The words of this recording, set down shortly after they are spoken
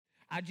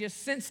I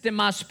just sensed in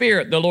my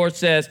spirit, the Lord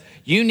says,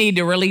 you need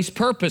to release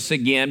purpose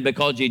again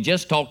because you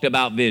just talked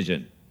about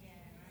vision.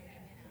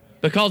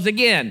 Because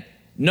again,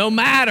 no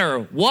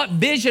matter what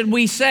vision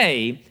we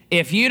say,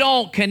 if you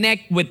don't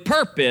connect with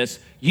purpose,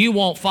 you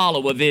won't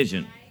follow a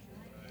vision.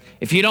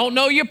 If you don't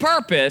know your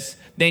purpose,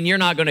 then you're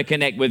not going to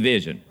connect with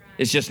vision.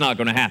 It's just not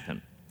going to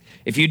happen.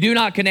 If you do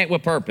not connect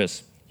with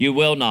purpose, you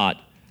will not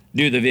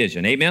do the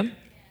vision. Amen?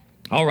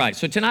 All right,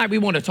 so tonight we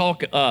want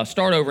to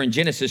start over in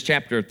Genesis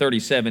chapter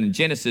 37.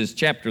 Genesis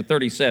chapter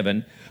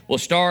 37, we'll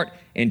start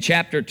in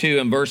chapter 2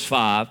 and verse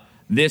 5.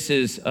 This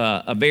is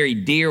a very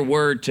dear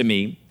word to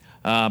me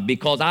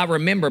because I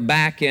remember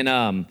back in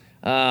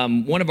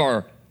one of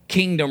our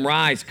Kingdom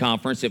Rise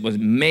conference,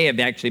 may have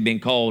actually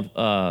been called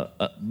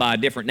by a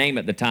different name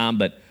at the time,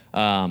 but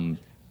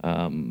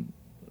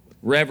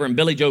Reverend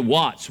Billy Joe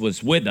Watts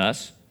was with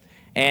us,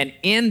 and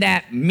in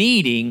that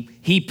meeting,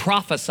 he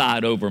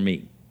prophesied over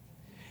me.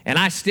 And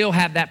I still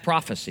have that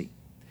prophecy.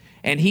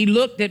 And he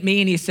looked at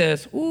me and he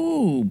says,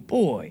 ooh,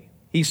 boy.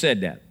 He said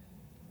that.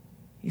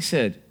 He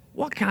said,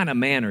 what kind of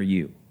man are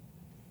you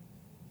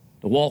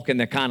to walk in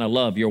the kind of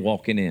love you're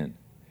walking in?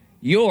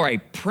 You're a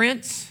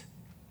prince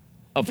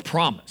of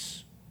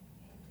promise.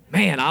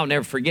 Man, I'll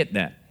never forget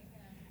that.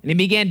 And he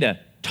began to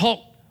talk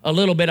a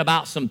little bit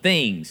about some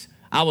things.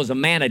 I was a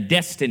man of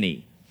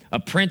destiny, a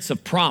prince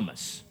of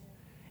promise.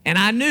 And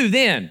I knew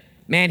then,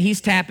 man,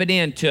 he's tapping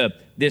into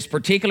this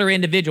particular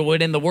individual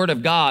within the Word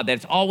of God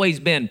that's always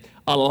been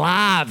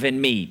alive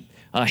in me.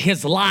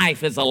 His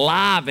life is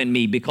alive in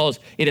me because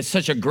it is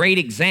such a great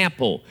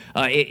example.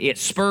 It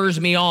spurs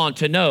me on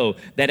to know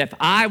that if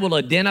I will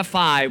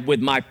identify with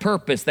my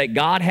purpose that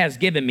God has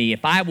given me,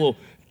 if I will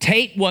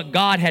take what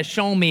God has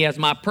shown me as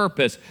my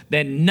purpose,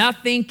 then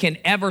nothing can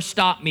ever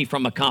stop me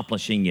from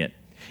accomplishing it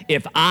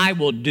if I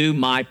will do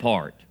my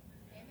part.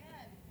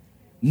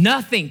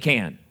 Nothing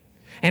can.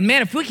 And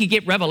man, if we could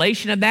get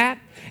revelation of that,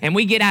 and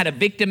we get out of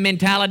victim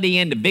mentality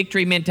into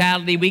victory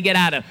mentality, we get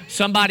out of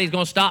somebody's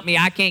going to stop me,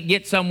 I can't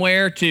get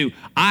somewhere, to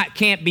I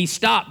can't be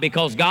stopped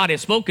because God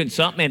has spoken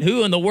something, and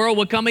who in the world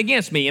would come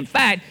against me? In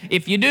fact,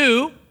 if you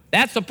do,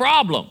 that's the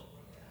problem.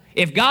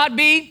 If God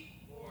be,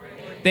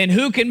 then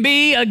who can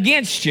be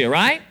against you,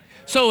 right?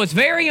 So it's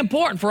very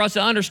important for us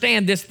to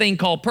understand this thing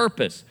called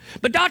purpose.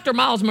 But Dr.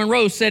 Miles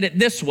Monroe said it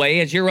this way,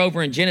 as you're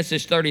over in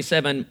Genesis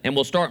 37, and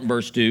we'll start in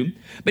verse 2.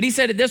 But he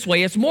said it this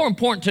way: it's more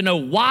important to know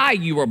why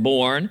you were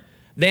born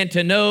than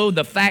to know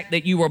the fact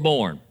that you were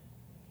born.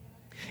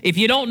 If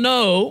you don't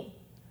know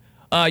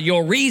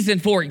your reason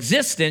for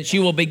existence,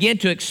 you will begin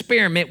to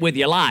experiment with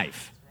your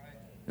life.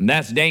 And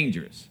that's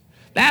dangerous.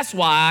 That's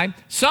why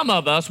some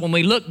of us, when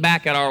we look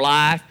back at our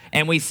life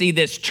and we see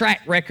this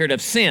track record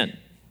of sin.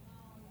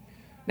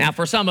 Now,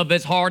 for some of us,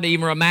 it's hard to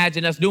even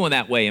imagine us doing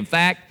that way. In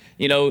fact,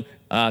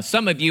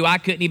 some of you, I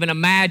couldn't even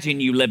imagine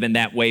you living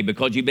that way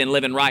because you've been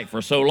living right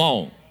for so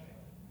long.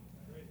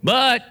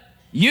 But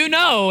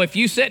if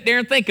you sit there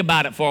and think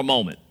about it for a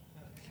moment,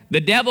 the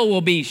devil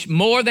will be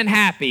more than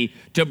happy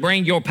to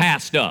bring your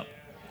past up.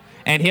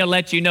 And he'll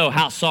let you know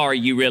how sorry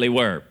you really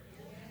were,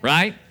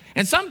 right?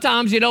 And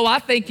sometimes, I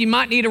think you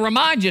might need to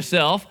remind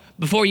yourself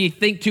before you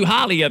think too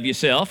highly of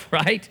yourself,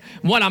 right?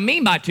 What I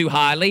mean by too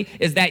highly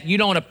is that you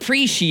don't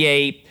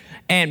appreciate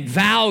and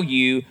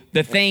value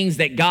the things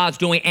that God's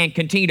doing and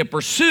continue to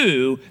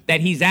pursue that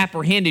he's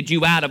apprehended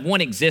you out of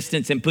one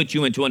existence and put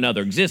you into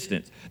another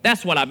existence.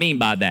 That's what I mean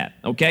by that,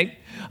 okay?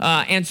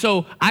 And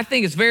so I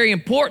think it's very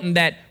important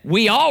that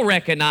we all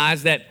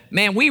recognize that,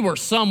 man, we were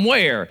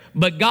somewhere,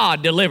 but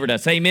God delivered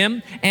us,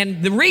 amen?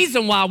 And the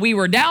reason why we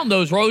were down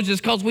those roads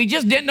is because we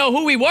just didn't know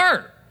who we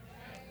were.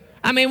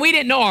 I mean, we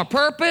didn't know our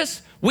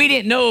purpose. We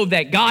didn't know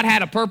that God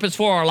had a purpose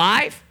for our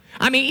life.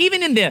 I mean,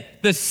 even in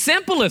the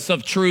simplest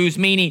of truths,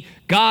 meaning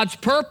God's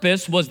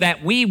purpose was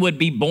that we would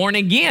be born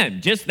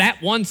again. Just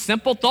that one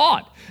simple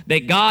thought,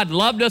 that God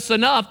loved us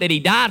enough that he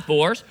died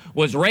for us,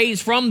 was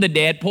raised from the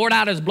dead, poured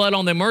out his blood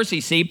on the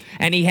mercy seat,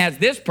 and he has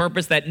this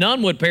purpose that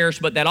none would perish,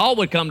 but that all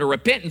would come to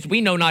repentance.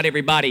 We know not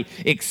everybody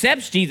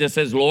accepts Jesus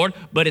as Lord,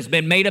 but it's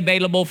been made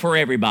available for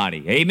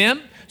everybody.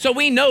 Amen? So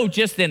we know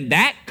just in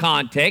that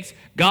context,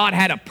 God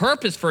had a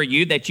purpose for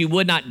you that you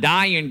would not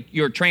die in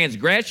your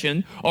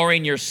transgression or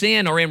in your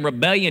sin or in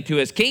rebellion to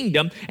his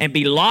kingdom and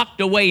be locked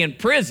away in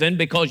prison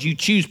because you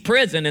choose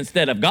prison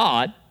instead of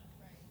God.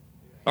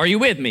 Are you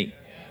with me?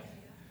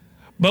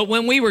 But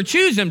when we were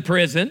choosing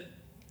prison,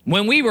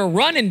 when we were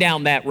running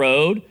down that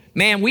road,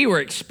 man, we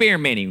were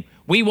experimenting.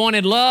 We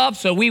wanted love,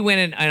 so we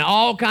went in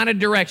all kind of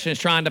directions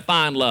trying to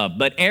find love,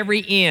 but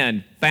every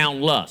end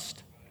found lust.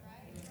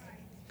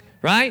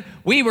 Right?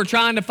 We were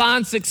trying to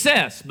find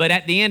success, but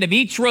at the end of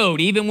each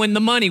road, even when the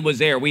money was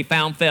there, we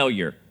found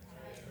failure.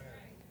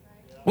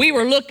 We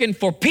were looking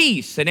for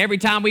peace, and every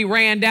time we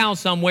ran down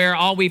somewhere,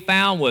 all we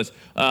found was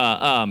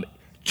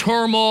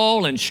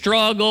turmoil and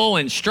struggle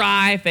and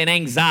strife and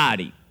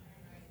anxiety.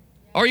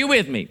 Are you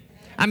with me?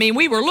 I mean,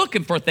 we were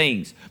looking for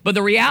things, but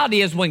the reality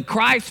is when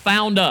Christ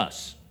found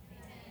us,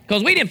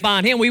 because we didn't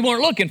find him, we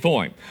weren't looking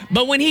for him.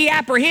 But when he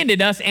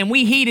apprehended us and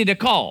we heeded a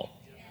call,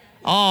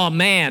 Oh,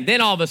 man.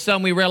 Then all of a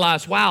sudden we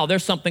realize, wow,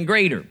 there's something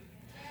greater.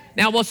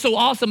 Now, what's so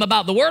awesome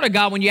about the Word of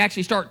God, when you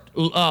actually start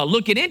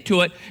looking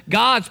into it,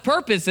 God's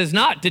purpose is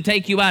not to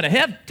take you out of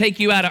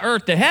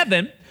earth to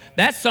heaven.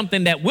 That's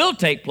something that will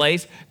take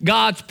place.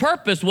 God's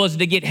purpose was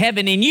to get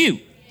heaven in you,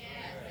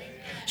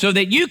 so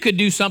that you could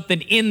do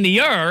something in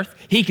the earth.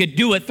 He could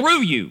do it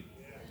through you.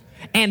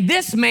 And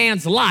this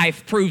man's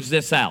life proves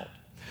this out.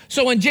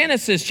 So in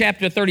Genesis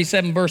chapter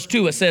 37, verse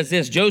 2, it says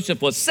this: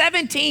 Joseph was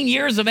 17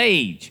 years of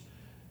age.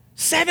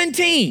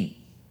 17.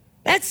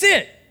 That's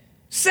it.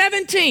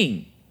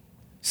 17.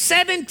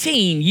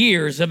 17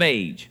 years of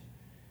age.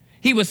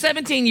 He was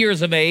 17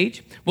 years of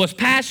age, was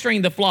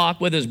pasturing the flock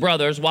with his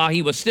brothers while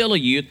he was still a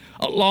youth,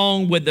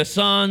 along with the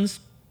sons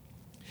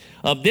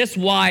of this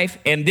wife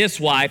and this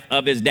wife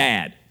of his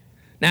dad.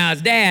 Now,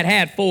 his dad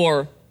had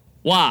 4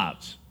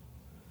 wives.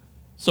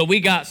 So we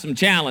got some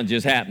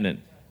challenges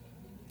happening.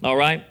 All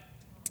right?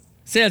 It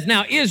says,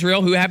 now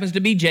Israel, who happens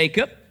to be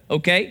Jacob,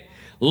 okay,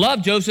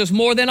 loved Joseph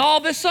more than all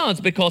of his sons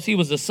because he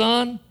was the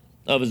son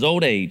of his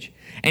old age.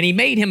 And he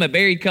made him a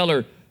varied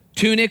color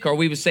tunic, or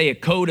we would say a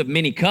coat of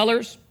many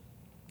colors.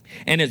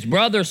 And his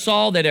brothers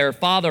saw that their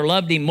father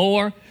loved him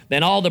more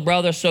than all the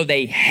brothers, so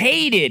they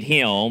hated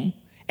him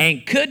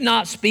and could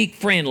not speak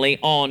to him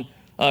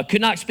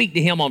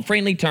on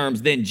friendly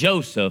terms. Then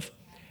Joseph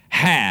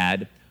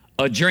had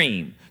a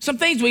dream. Some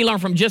things we learn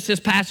from just this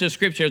passage of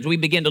Scripture as we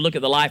begin to look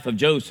at the life of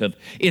Joseph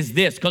is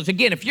this. Because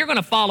again, if you're going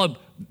to follow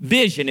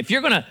vision, if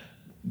you're going to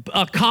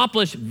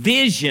accomplish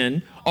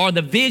vision or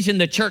the vision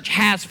the church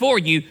has for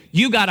you,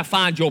 you got to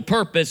find your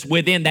purpose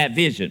within that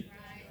vision.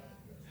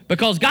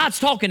 Because God's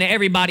talking to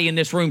everybody in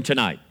this room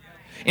tonight.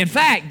 In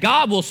fact,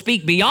 God will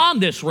speak beyond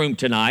this room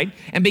tonight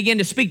and begin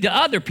to speak to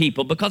other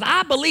people, because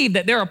I believe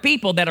that there are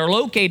people that are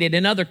located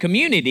in other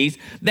communities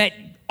that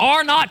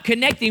are not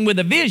connecting with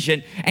a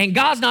vision, and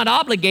God's not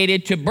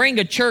obligated to bring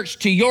a church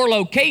to your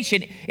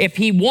location if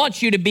He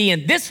wants you to be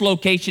in this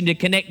location to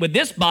connect with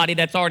this body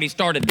that's already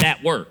started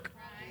that work.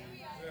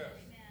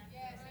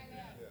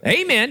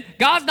 Amen.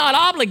 God's not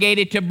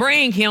obligated to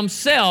bring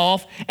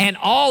Himself and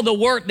all the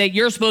work that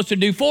you're supposed to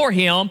do for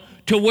Him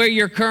to where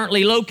you're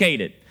currently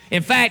located.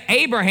 In fact,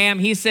 Abraham,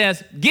 he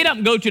says, get up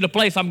and go to the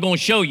place I'm going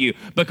to show you,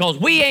 because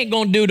we ain't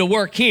going to do the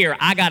work here.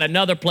 I got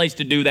another place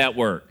to do that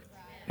work.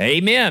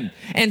 Amen.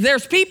 And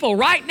there's people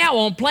right now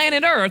on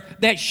planet Earth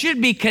that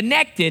should be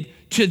connected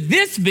to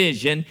this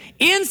vision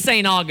in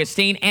St.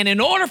 Augustine, and in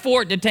order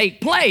for it to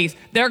take place,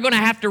 they're going to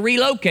have to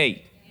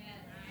relocate.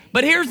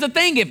 But here's the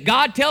thing, if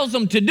God tells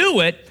them to do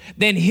it,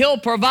 then He'll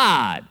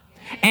provide.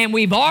 And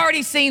we've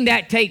already seen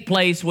that take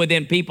place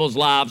within people's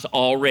lives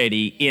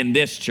already in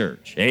this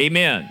church.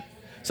 Amen.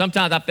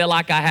 Sometimes I feel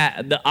like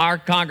our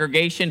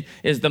congregation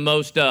is the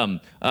most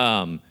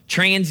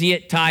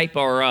transient type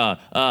or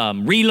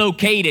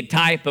relocated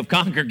type of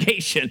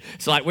congregation.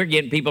 It's like we're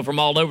getting people from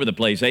all over the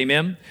place.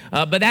 Amen.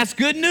 But that's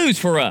good news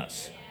for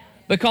us,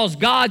 because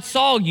God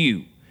saw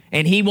you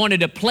and He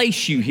wanted to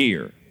place you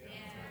here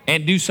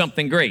and do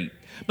something great.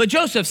 But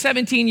Joseph,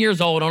 17 years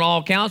old on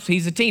all counts,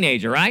 he's a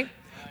teenager, right?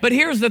 But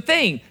here's the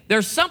thing.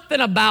 There's something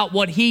about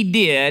what he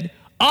did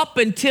up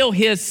until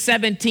his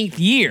 17th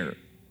year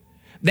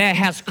that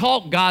has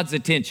caught God's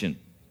attention.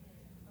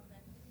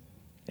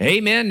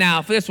 Amen. Now,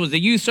 if this was a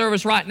youth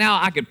service right now,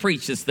 I could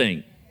preach this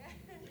thing.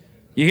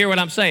 You hear what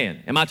I'm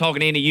saying? Am I talking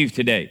to any youth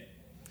today?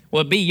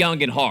 Well, be young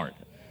in heart,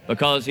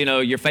 because,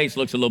 your face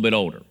looks a little bit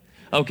older.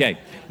 Okay,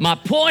 my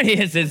point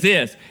is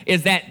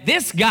that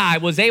this guy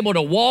was able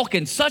to walk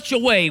in such a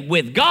way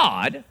with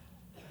God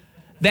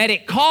that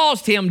it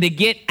caused him to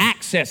get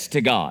access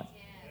to God.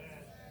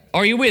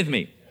 Are you with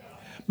me?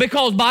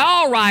 Because by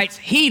all rights,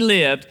 he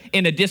lived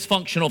in a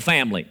dysfunctional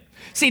family.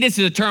 See, this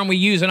is a term we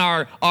use in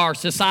our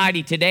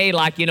society today,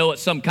 like,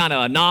 it's some kind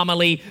of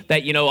anomaly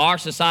that, our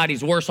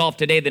society's worse off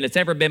today than it's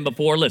ever been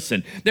before.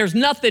 Listen, there's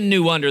nothing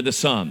new under the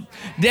sun.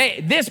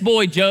 This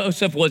boy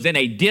Joseph was in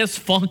a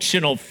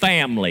dysfunctional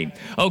family,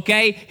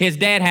 okay? His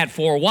dad had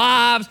 4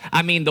 wives.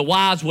 I mean, the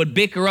wives would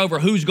bicker over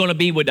who's going to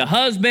be with the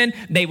husband.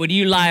 They would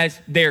utilize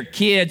their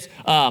kids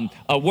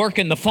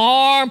working the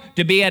farm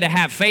to be able to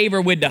have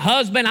favor with the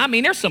husband. I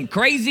mean, there's some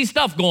crazy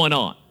stuff going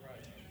on,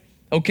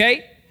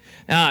 okay?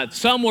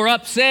 Some were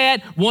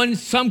upset.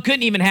 Some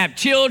couldn't even have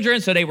children,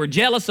 so they were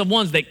jealous of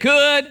ones that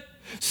could.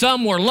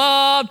 Some were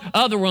loved.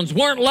 Other ones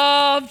weren't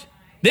loved.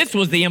 This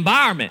was the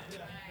environment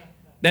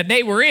that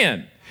they were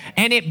in.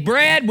 And it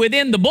bred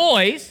within the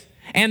boys.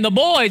 And the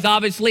boys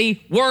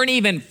obviously weren't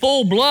even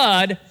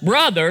full-blood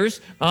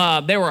brothers.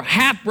 There were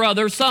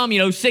half-brothers.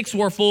 Some, 6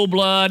 were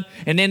full-blood.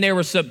 And then there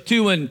were some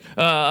 2 and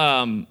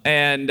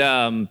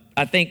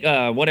I think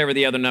whatever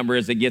the other number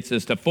is that gets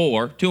us to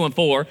 4, 2 and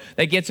 4,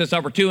 that gets us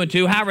over 2 and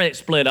 2, however it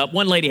split up.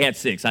 One lady had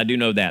 6. I do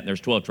know that.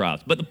 There's 12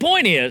 tribes. But the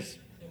point is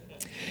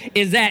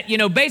that,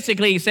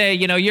 basically you say,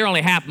 you're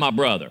only half my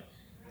brother.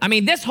 I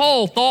mean, this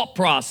whole thought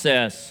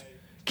process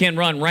can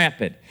run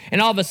rapid. And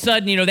all of a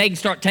sudden, they can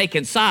start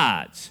taking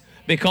sides.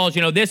 Because,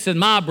 this is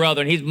my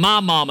brother, and he's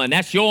my mama, and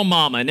that's your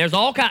mama, and there's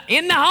all kind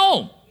in the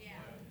home. Yeah.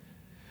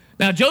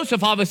 Now,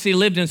 Joseph obviously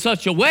lived in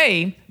such a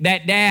way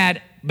that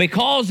Dad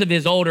because of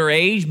his older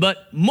age,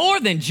 but more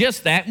than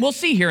just that, and we'll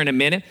see here in a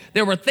minute,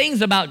 there were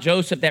things about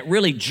Joseph that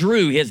really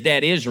drew his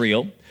dad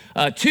Israel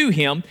to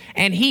him,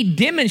 and he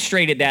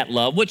demonstrated that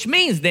love, which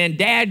means then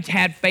dad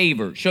had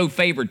favor, showed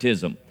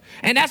favoritism.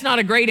 And that's not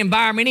a great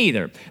environment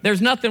either.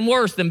 There's nothing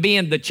worse than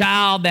being the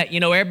child that,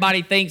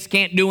 everybody thinks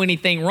can't do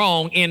anything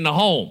wrong in the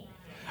home.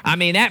 I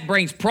mean, that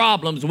brings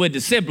problems with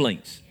the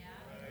siblings.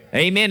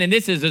 Amen. And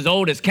this is as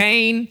old as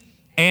Cain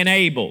and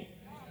Abel.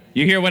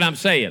 You hear what I'm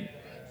saying?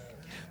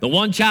 The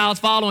one child's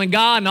following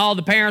God and all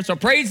the parents are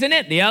praising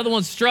it. The other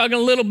one's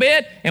struggling a little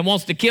bit and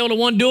wants to kill the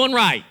one doing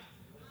right.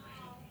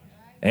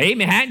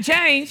 Amen. Hadn't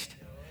changed.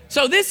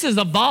 So this is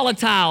a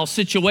volatile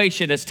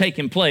situation that's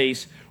taking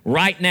place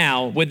right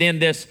now within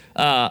this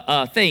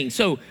thing.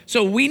 So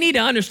we need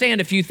to understand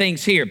a few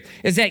things here,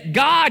 is that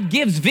God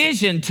gives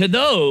vision to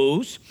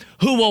those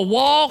who will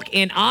walk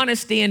in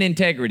honesty and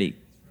integrity.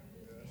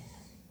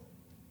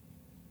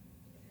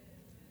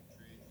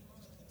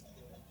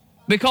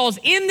 Because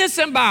in this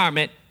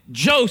environment,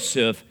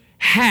 Joseph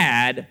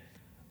had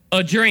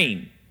a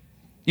dream.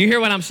 You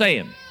hear what I'm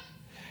saying?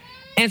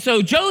 And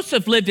so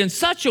Joseph lived in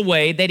such a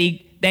way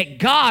that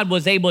God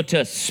was able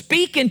to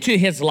speak into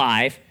his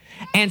life.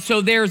 And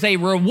so there's a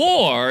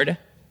reward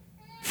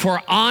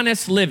for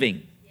honest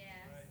living.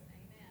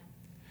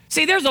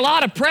 See, there's a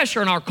lot of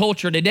pressure in our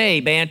culture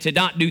today, man, to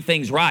not do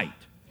things right.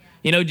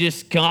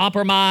 Just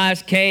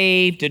compromise,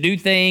 cave, to do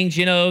things,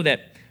 that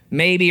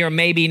maybe or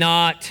maybe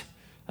not,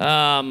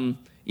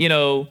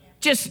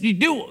 just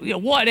do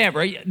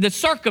whatever. The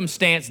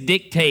circumstance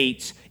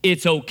dictates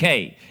it's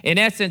okay. In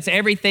essence,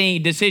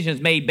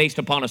 decisions made based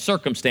upon a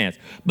circumstance.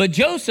 But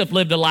Joseph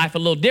lived a life a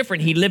little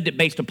different. He lived it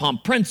based upon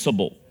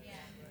principle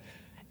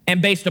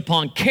and based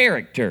upon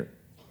character.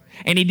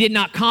 And he did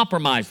not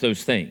compromise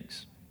those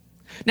things.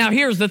 Now,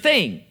 here's the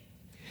thing.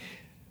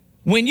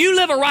 When you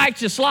live a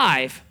righteous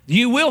life,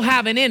 you will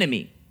have an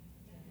enemy.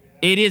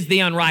 It is the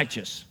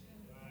unrighteous.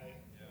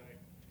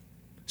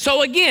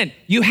 So again,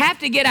 you have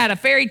to get out of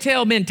fairy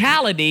tale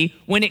mentality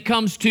when it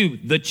comes to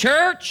the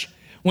church,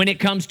 when it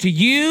comes to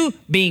you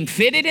being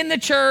fitted in the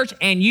church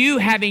and you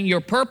having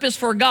your purpose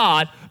for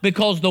God,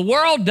 because the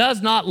world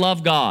does not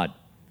love God.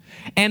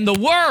 And the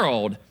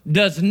world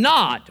does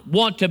not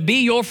want to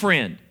be your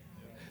friend.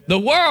 The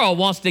world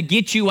wants to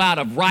get you out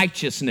of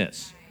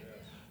righteousness.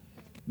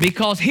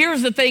 Because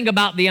here's the thing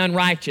about the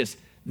unrighteous.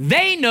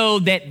 They know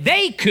that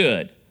they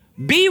could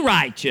be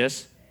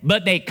righteous,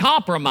 but they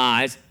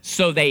compromise,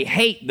 so they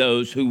hate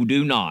those who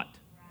do not.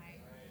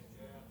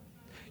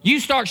 You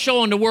start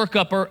showing to work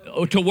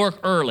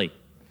early.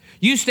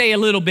 You stay a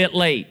little bit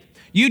late.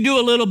 You do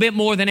a little bit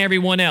more than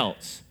everyone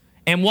else.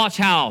 And watch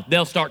how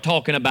they'll start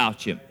talking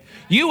about you.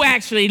 You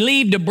actually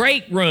leave the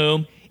break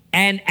room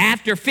and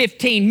after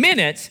 15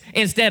 minutes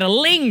instead of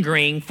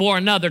lingering for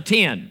another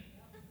 10.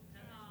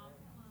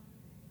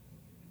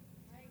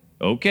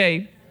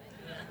 Okay.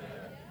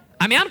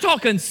 I mean, I'm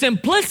talking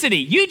simplicity.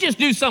 You just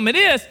do some of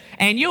this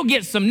and you'll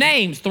get some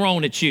names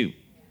thrown at you.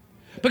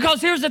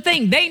 Because here's the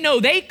thing, they know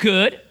they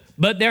could,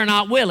 but they're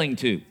not willing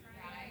to.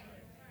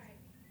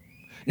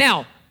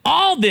 Now,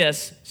 all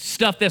this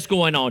stuff that's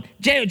going on,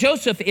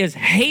 Joseph is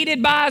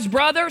hated by his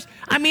brothers.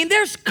 I mean,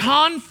 there's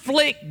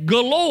conflict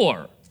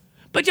galore.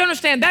 But you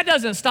understand, that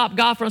doesn't stop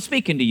God from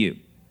speaking to you.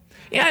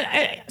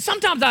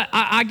 Sometimes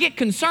I get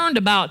concerned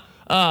about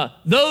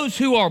those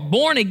who are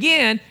born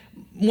again.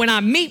 When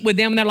I meet with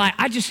them, and they're like,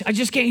 I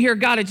just can't hear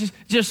God. It's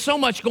just so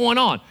much going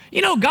on.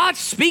 God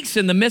speaks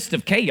in the midst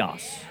of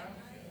chaos.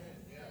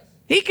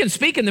 He can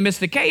speak in the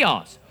midst of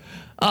chaos.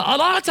 A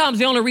lot of times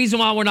the only reason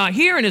why we're not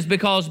hearing is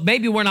because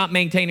maybe we're not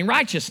maintaining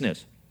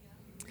righteousness.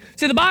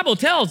 See, the Bible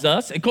tells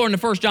us, according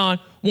to 1 John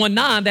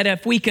 1:9, that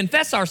if we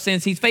confess our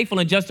sins, he's faithful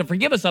and just to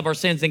forgive us of our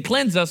sins and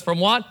cleanse us from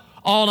what?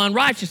 All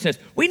unrighteousness.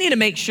 We need to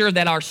make sure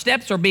that our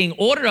steps are being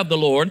ordered of the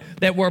Lord,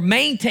 that we're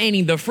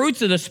maintaining the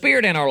fruits of the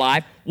Spirit in our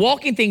life,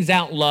 walking things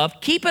out in love,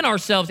 keeping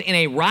ourselves in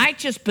a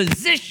righteous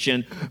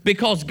position,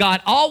 because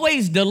God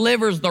always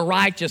delivers the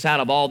righteous out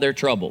of all their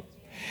trouble.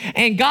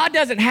 And God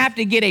doesn't have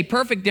to get a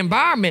perfect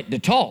environment to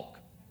talk,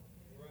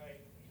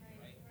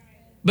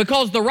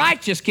 because the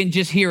righteous can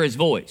just hear his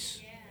voice.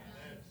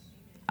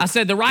 I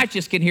said the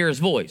righteous can hear his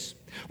voice,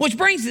 which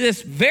brings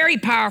this very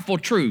powerful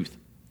truth.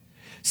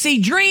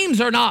 See,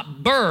 dreams are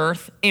not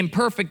birth in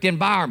perfect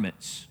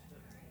environments.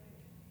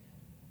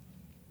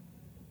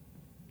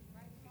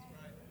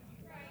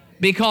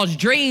 Because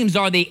dreams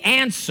are the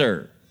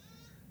answer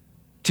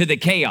to the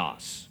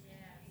chaos.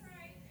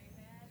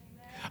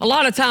 A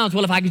lot of times,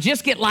 well, if I could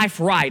just get life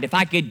right, if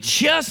I could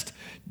just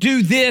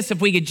do this,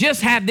 if we could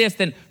just have this,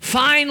 then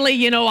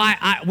finally,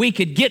 we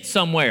could get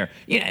somewhere.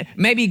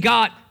 Maybe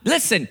God,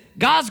 listen,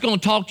 God's going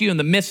to talk to you in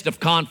the midst of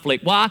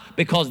conflict. Why?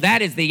 Because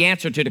that is the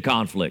answer to the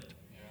conflict.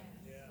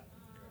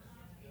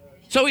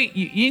 So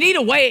you need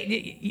a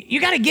way,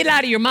 you got to get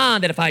out of your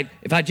mind that if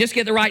I just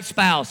get the right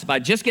spouse, if I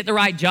just get the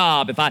right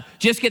job, if I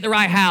just get the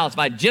right house, if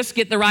I just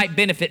get the right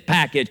benefit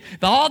package,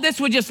 if all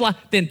this would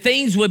then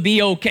things would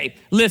be okay.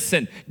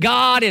 Listen,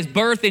 God is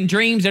birthing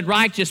dreams and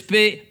righteous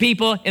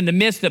people in the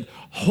midst of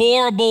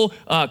horrible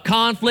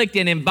conflict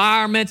and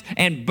environments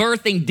and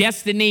birthing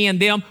destiny in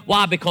them.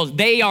 Why? Because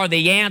they are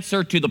the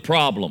answer to the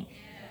problem.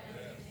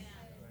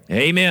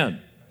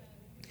 Amen.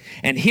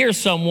 And here's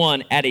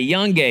someone at a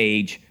young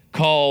age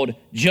called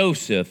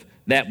Joseph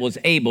that was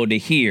able to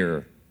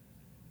hear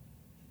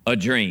a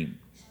dream.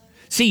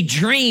 See,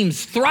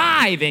 dreams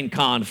thrive in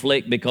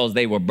conflict because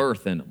they were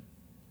birthed in them.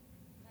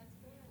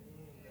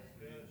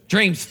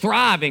 Dreams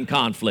thrive in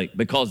conflict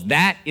because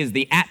that is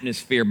the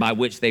atmosphere by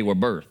which they were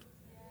birthed.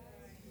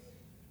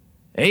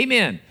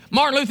 Amen.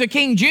 Martin Luther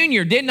King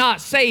Jr. did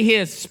not say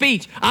his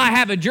speech, "I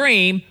have a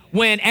dream,"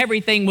 when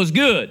everything was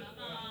good.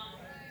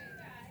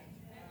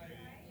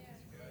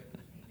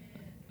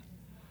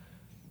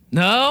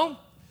 No,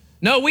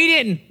 we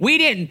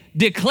didn't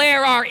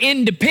declare our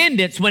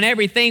independence when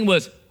everything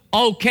was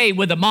okay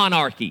with the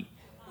monarchy.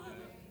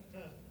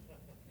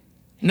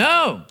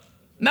 No.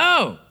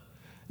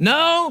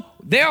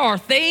 There are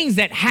things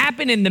that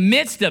happen in the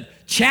midst of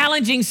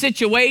challenging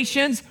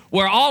situations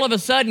where all of a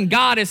sudden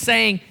God is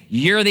saying,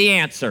 "You're the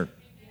answer."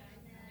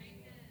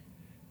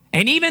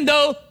 And even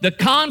though the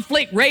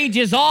conflict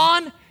rages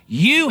on,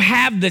 you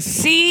have the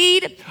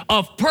seed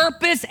of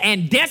purpose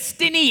and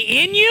destiny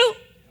in you.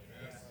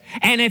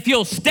 And if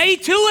you'll stay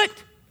to it,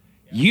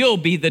 you'll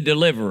be the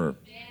deliverer.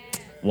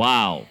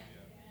 Wow.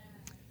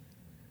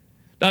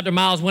 Dr.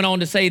 Miles went on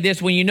to say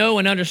this: when you know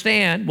and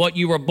understand what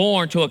you were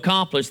born to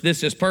accomplish,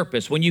 this is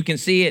purpose. When you can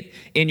see it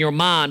in your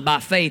mind by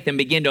faith and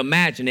begin to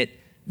imagine it,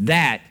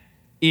 that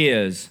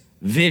is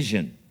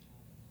vision.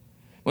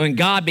 When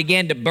God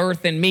began to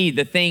birth in me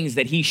the things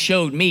that He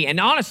showed me, and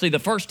honestly, the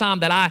first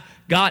time that I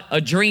got a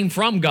dream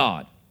from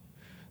God,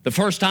 the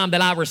first time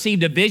that I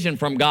received a vision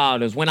from God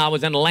was when I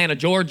was in Atlanta,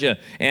 Georgia,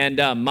 and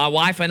my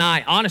wife and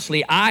I,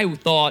 honestly, I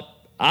thought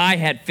I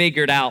had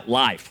figured out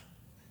life,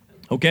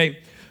 okay?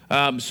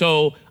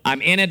 So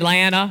I'm in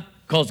Atlanta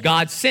because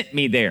God sent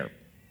me there.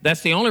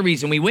 That's the only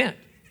reason we went.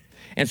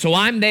 And so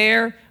I'm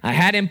there. I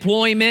had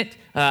employment.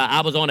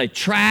 I was on a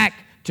track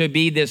to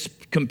be this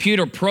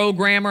computer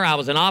programmer. I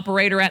was an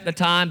operator at the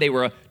time. They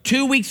were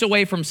 2 weeks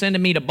away from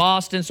sending me to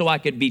Boston so I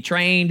could be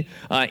trained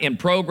in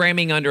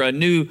programming under a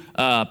new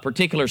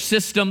particular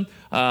system.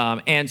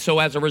 And so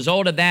as a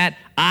result of that,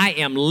 I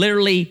am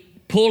literally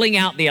pulling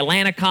out the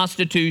Atlanta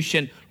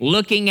Constitution,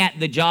 looking at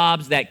the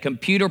jobs that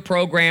computer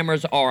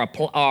programmers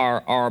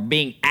are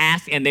being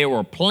asked, and there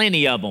were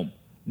plenty of them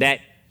that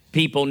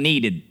people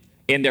needed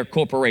in their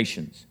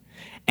corporations.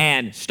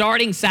 And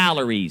starting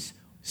salaries,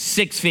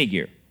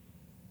 6-figure.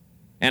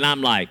 And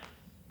I'm like,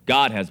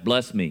 God has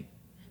blessed me,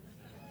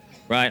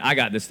 right? I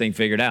got this thing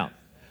figured out.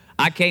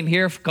 I came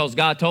here because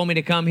God told me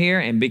to come here,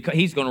 and because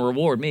He's going to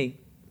reward me,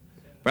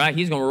 right?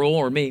 He's going to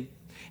reward me.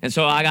 And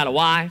so I got a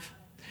wife,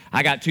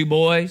 I got 2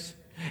 boys,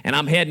 and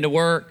I'm heading to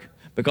work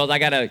because I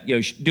got to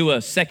do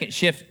a second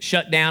shift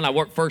shutdown. I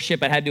worked first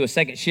shift, I had to do a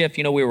second shift.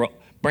 We were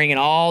bringing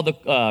all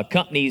the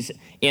companies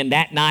in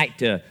that night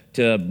to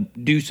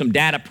do some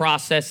data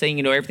processing.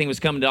 Everything was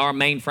coming to our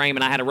mainframe,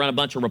 and I had to run a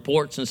bunch of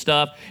reports and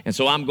stuff. And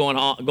so I'm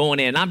going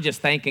in, and I'm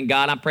just thanking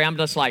God. I'm praying. I'm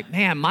just like,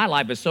 man, my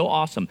life is so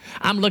awesome.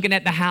 I'm looking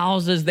at the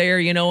houses there,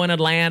 in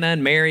Atlanta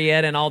and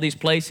Marietta and all these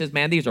places.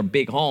 Man, these are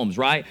big homes,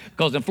 right?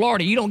 Because in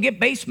Florida, you don't get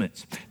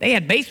basements. They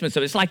had basements,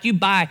 so it's like you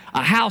buy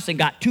a house and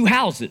got 2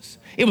 houses.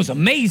 It was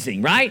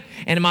amazing, right?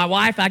 And my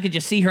wife, I could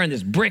just see her in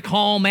this brick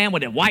home, man,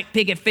 with a white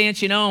picket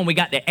fence, and we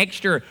got the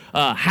extra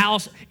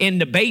house in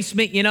the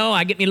basement,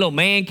 I get me a little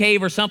man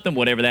cave or something,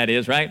 whatever that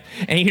is, right?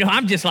 And,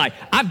 I'm just like,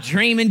 I'm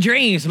dreaming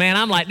dreams, man.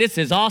 I'm like, this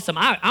is awesome.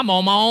 I'm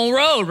on my own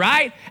road,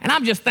 right? And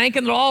I'm just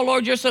thanking the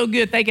Lord, you're so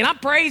good. I'm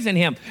praising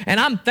Him, and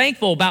I'm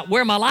thankful about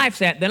where my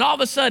life's at. Then all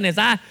of a sudden, as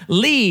I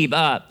leave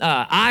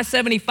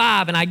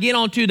I-75 and I get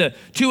onto the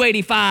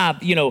 285,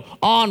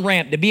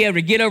 on-ramp to be able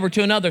to get over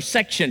to another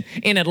section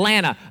in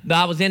Atlanta,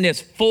 I was in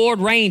this Ford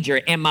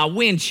Ranger, and my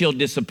windshield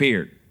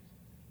disappeared.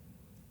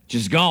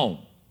 Just gone.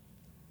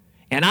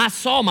 And I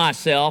saw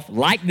myself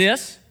like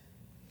this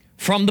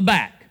from the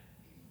back.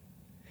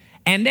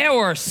 And there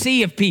were a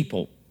sea of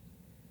people.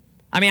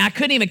 I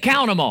couldn't even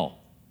count them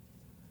all.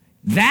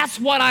 That's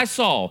what I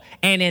saw.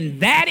 And in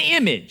that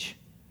image,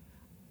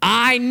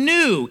 I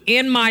knew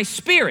in my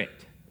spirit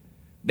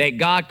that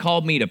God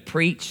called me to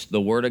preach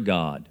the Word of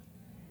God.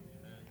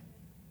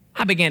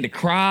 I began to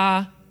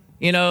cry,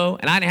 and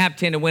I didn't have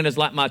tinted windows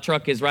like my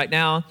truck is right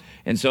now.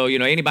 And so,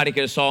 anybody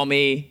could have saw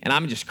me, and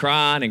I'm just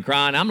crying and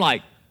crying. I'm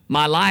like,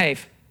 my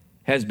life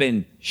has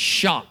been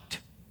shocked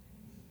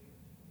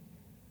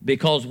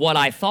because what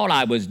I thought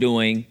I was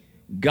doing,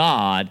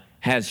 God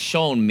has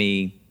shown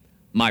me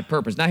my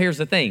purpose. Now, here's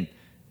the thing.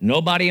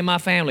 Nobody in my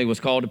family was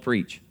called to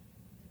preach.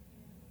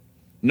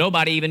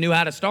 Nobody even knew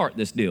how to start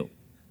this deal.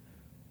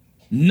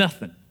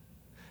 Nothing.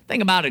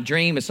 Thing about a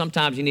dream is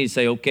sometimes you need to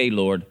say, okay,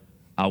 Lord,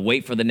 I'll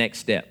wait for the next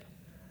step.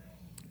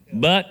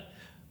 But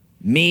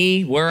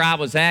me, where I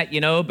was at,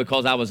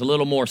 because I was a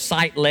little more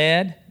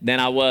sight-led than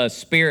I was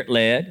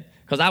spirit-led,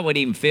 because I wasn't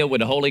even filled with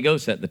the Holy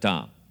Ghost at the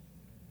time.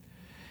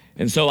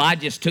 And so I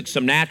just took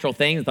some natural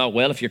things and thought,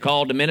 well, if you're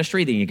called to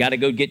ministry, then you got to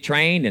go get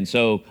trained. And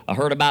so I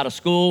heard about a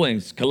school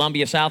in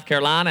Columbia, South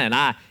Carolina, and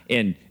I,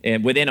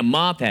 and within a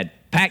month, had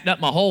packed up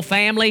my whole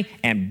family,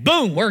 and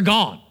boom, we're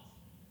gone.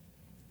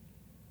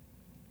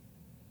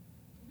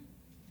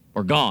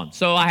 We're gone.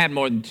 So I had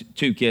more than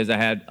two kids. I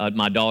had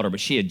my daughter,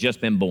 but she had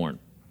just been born.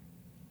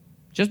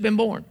 Just been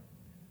born.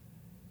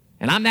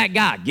 And I'm that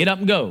guy, get up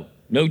and go.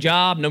 No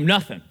job, no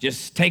nothing,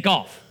 just take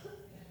off.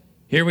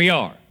 Here we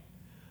are.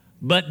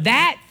 But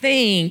that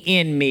thing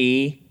in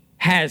me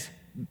has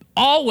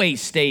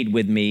always stayed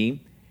with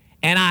me.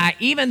 And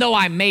even though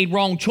I made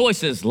wrong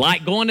choices,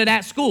 like going to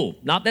that school,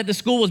 not that the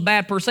school was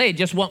bad per se, it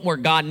just wasn't where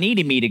God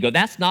needed me to go.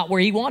 That's not where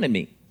he wanted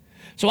me.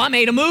 So I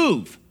made a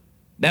move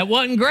that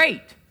wasn't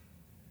great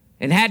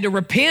and had to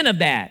repent of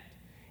that.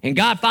 And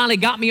God finally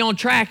got me on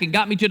track and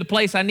got me to the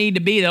place I need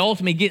to be that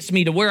ultimately gets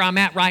me to where I'm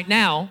at right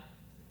now.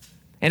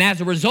 And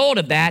as a result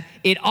of that,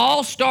 it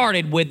all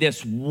started with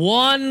this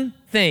one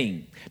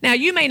thing. Now,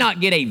 you may not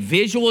get a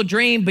visual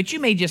dream, but you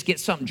may just get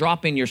something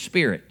drop in your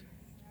spirit.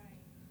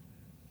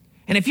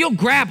 And if you'll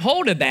grab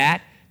hold of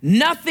that,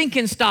 nothing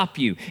can stop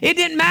you. It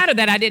didn't matter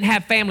that I didn't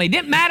have family. It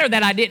didn't matter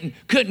that I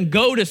couldn't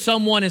go to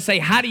someone and say,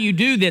 how do you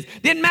do this?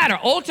 It didn't matter.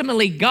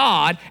 Ultimately,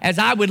 God, as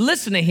I would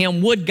listen to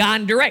him, would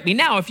guide and direct me.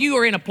 Now, if you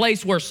are in a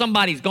place where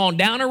somebody's gone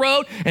down a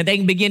road and they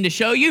can begin to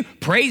show you,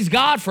 praise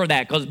God for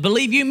that. Because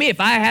believe you me,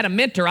 if I had a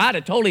mentor, I'd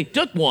have totally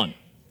took one.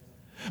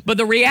 But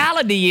the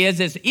reality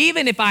is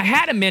even if I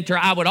had a mentor,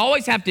 I would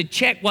always have to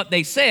check what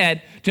they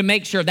said to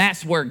make sure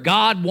that's where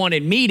God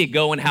wanted me to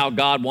go and how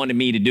God wanted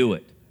me to do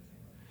it.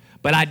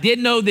 But I did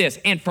know this,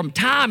 and from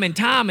time and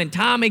time and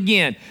time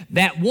again,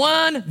 that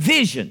one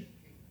vision,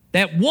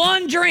 that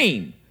one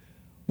dream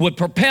would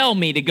propel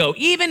me to go.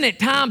 Even at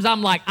times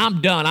I'm like,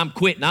 I'm done, I'm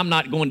quitting, I'm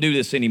not going to do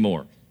this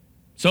anymore.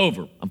 It's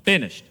over, I'm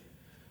finished.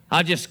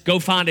 I'll just go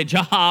find a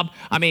job.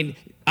 I mean,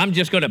 I'm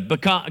just going to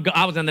become,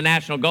 I was in the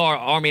National Guard,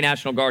 Army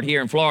National Guard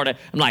here in Florida.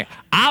 I'm like,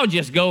 I'll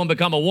just go and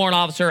become a warrant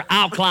officer.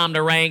 I'll climb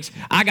the ranks.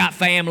 I got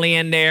family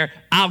in there.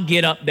 I'll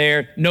get up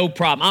there, no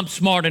problem. I'm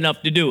smart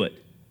enough to do it.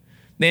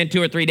 Then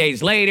 2 or 3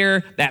 days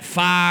later, that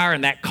fire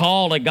and that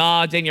call of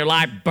God's in your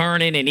life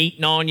burning and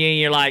eating on you, and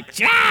you're like,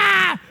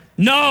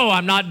 no,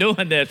 I'm not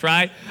doing this,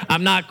 right?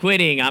 I'm not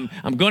quitting. I'm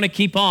going to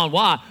keep on.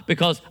 Why?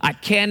 Because I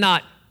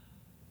cannot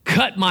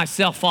cut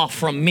myself off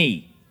from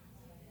me.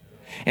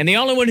 And the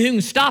only one who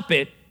can stop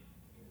it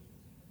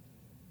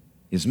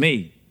is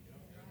me.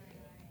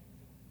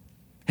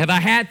 Have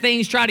I had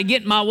things try to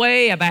get in my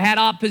way? Have I had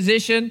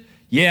opposition?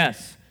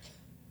 Yes.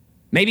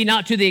 Maybe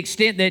not to the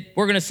extent that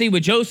we're going to see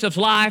with Joseph's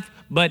life,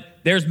 but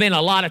there's been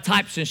a lot of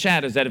types and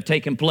shadows that have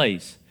taken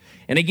place.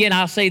 And again,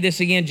 I'll say this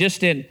again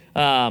just in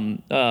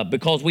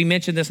because we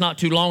mentioned this not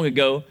too long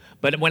ago,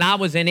 but when I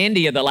was in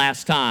India the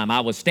last time, I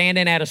was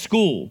standing at a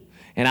school,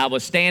 and I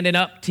was standing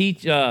up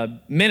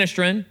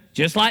ministering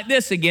just like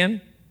this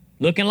again,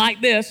 looking like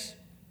this,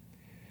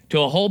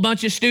 to a whole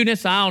bunch of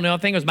students. I don't know, I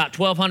think it was about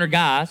 1,200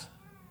 guys,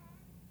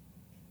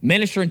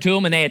 ministering to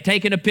them, and they had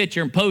taken a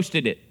picture and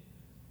posted it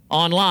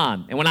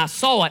online. And when I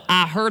saw it,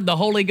 I heard the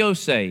Holy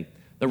Ghost say,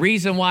 the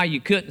reason why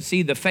you couldn't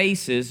see the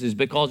faces is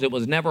because it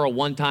was never a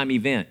one-time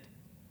event.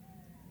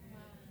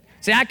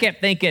 See, I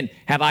kept thinking,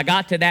 have I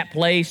got to that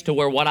place to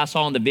where what I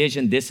saw in the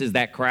vision, this is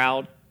that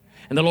crowd?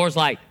 And the Lord's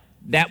like,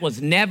 that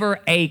was never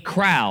a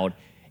crowd.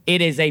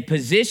 It is a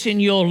position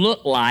you'll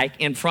look like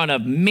in front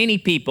of many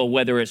people,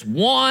 whether it's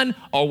one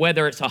or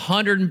whether it's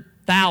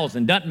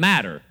 100,000, doesn't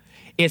matter.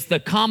 It's the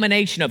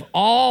combination of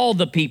all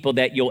the people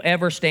that you'll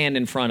ever stand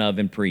in front of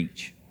and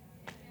preach.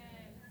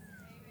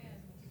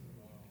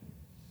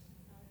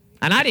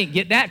 And I didn't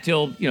get that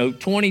till,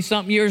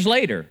 20-something years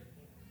later,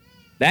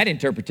 that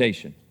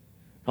interpretation.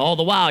 All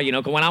the while,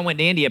 when I went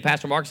to India,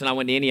 Pastor Marcus and I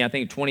went to India, I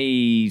think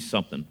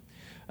 20-something.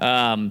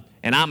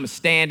 And I'm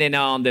standing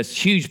on this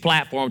huge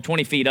platform,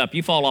 20 feet up.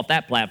 You fall off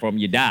that platform,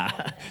 you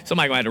die.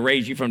 Somebody's going to have to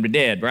raise you from the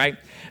dead, right?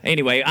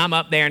 Anyway, I'm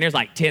up there, and there's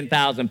like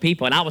 10,000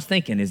 people. And I was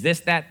thinking, is this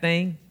that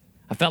thing?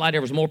 I felt like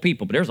there was more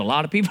people, but there's a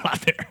lot of people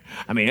out there.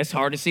 I mean, it's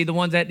hard to see the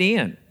ones at the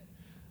end.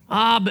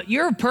 But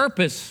your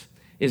purpose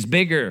is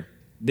bigger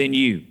than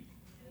you.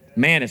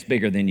 Man, it's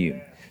bigger than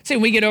you. See,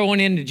 when we get on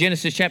into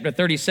Genesis chapter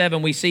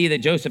 37, we see that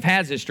Joseph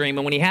has this dream,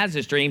 and when he has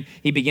this dream,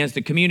 he begins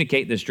to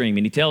communicate this dream,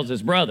 and he tells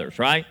his brothers,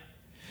 right?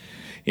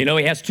 He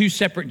has 2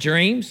 separate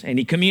dreams, and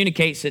he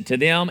communicates it to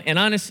them, and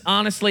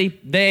honestly,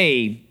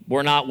 they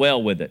were not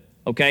well with it,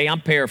 okay?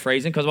 I'm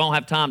paraphrasing because I won't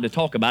have time to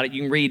talk about it.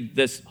 You can read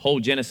this whole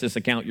Genesis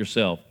account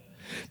yourself.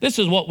 This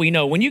is what we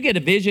know. When you get a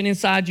vision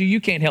inside you,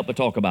 you can't help but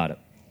talk about it.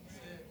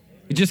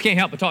 You just can't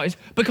help but talk. It's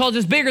because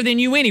it's bigger than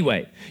you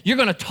anyway. You're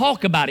going to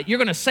talk about it. You're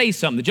going to say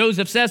something.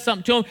 Joseph says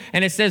something to him,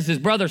 and it says his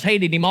brothers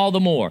hated him all the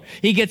more.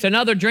 He gets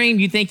another dream.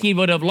 You think he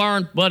would have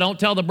learned, well, don't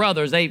tell the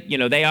brothers. They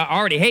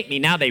already hate me.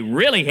 Now they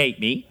really hate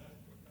me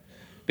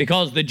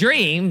because the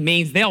dream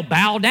means they'll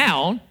bow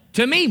down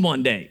to me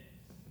one day,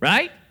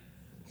 right?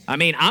 I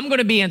mean, I'm going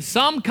to be in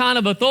some kind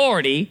of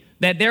authority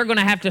that they're going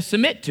to have to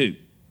submit to.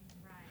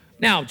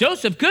 Now,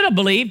 Joseph could have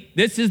believed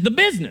this is the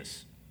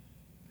business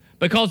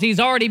because he's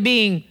already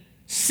being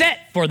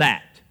set for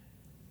that.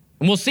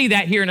 And we'll see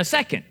that here in a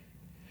second.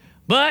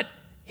 But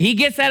he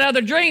gets that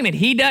other dream and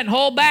he doesn't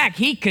hold back.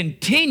 He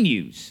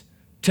continues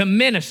to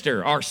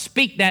minister or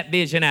speak that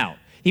vision out.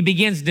 He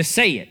begins to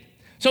say it.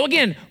 So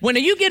again, when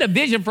you get a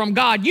vision from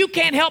God, you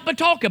can't help but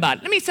talk about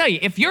it. Let me tell you,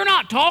 if you're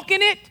not talking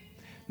it,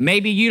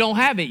 maybe you don't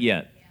have it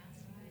yet.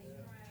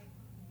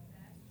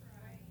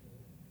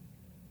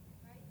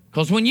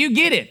 Because when you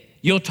get it,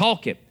 you'll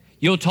talk it.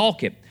 You'll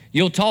talk it.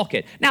 You'll talk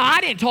it. Now,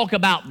 I didn't talk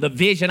about the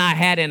vision I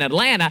had in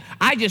Atlanta.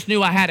 I just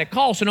knew I had a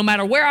call. So no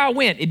matter where I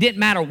went, it didn't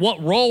matter what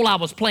role I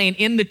was playing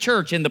in the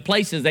church, in the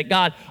places that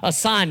God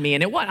assigned me.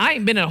 And I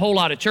ain't been in a whole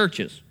lot of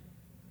churches.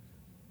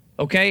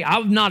 Okay?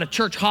 I'm not a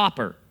church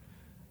hopper.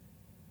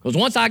 Because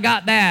once I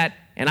got that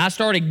and I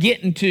started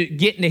getting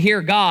to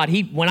hear God,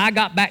 when I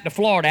got back to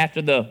Florida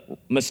after the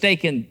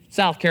mistake in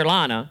South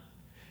Carolina,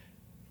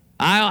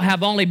 I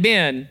have only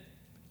been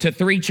to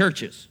 3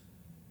 churches.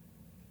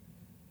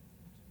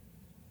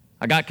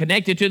 I got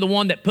connected to the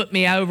one that put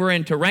me over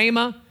into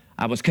Rhema.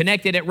 I was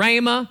connected at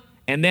Rhema,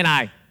 and then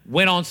I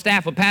went on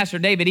staff with Pastor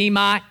David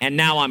Emai, and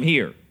now I'm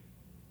here.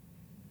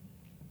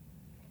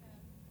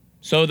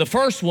 So the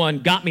first one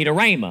got me to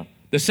Rhema.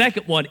 The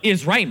second one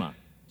is Rhema.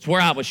 It's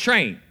where I was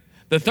trained.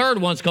 The third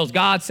one's because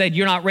God said,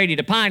 you're not ready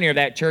to pioneer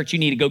that church. You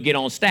need to go get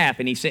on staff,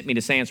 and he sent me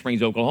to Sand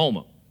Springs,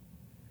 Oklahoma.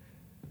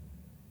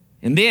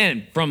 And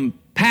then from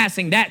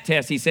passing that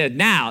test, he said,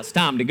 now it's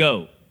time to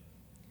go.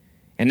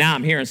 And now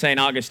I'm here in St.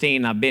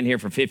 Augustine. I've been here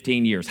for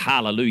 15 years.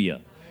 Hallelujah.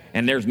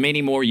 And there's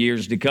many more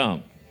years to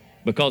come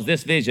because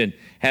this vision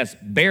has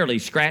barely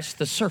scratched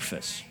the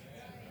surface.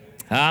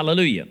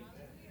 Hallelujah.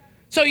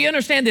 So you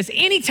understand this.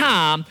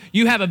 Anytime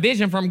you have a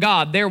vision from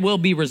God, there will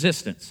be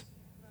resistance.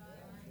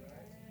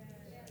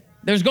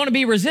 There's going to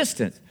be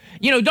resistance.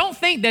 You know, don't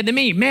think that to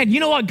me, man, you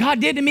know what God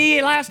did to me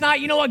last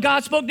night? You know what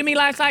God spoke to me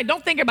last night?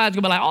 Don't think about it. It's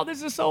going to be like, oh,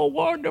 this is so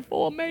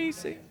wonderful,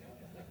 amazing.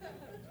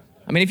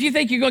 I mean, if you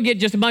think you're going to get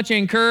just a bunch of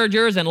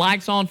encouragers and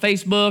likes on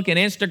Facebook and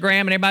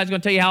Instagram and everybody's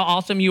going to tell you how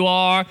awesome you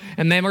are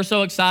and man, we're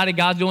so excited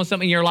God's doing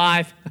something in your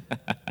life.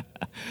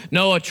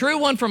 No, a true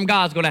one from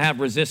God's going to have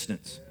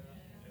resistance.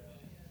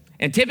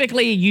 And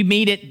typically you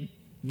meet it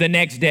the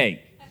next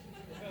day.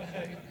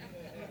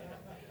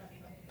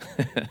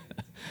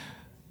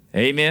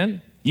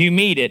 Amen? You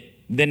meet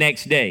it the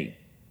next day.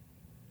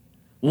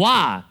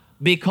 Why?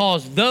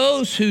 Because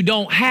those who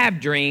don't have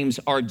dreams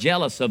are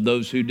jealous of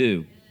those who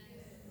do.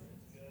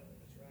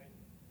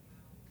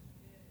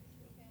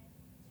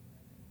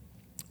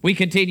 We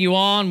continue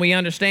on. We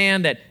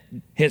understand that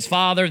his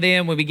father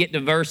then, when we get to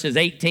verses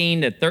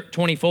 18 to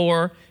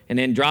 24, and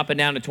then dropping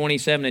down to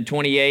 27 and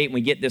 28, and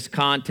we get this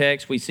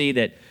context, we see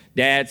that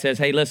dad says,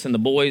 hey, listen, the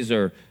boys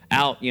are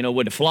out,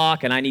 with the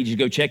flock, and I need you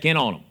to go check in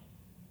on them.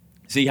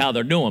 See how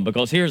they're doing.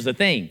 Because here's the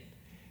thing.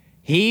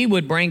 He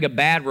would bring a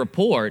bad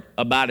report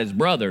about his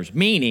brothers,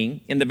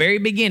 meaning in the very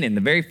beginning,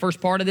 the very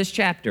first part of this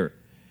chapter,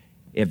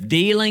 if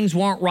dealings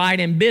weren't right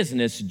in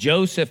business,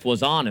 Joseph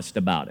was honest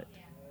about it.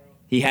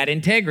 He had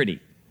integrity.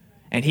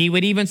 And he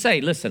would even say,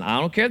 listen, I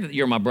don't care that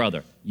you're my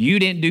brother. You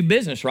didn't do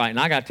business right, and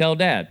I got to tell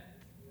Dad.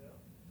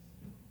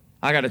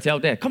 I got to tell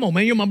Dad, come on,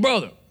 man, you're my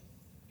brother.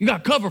 You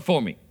got to cover for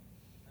me.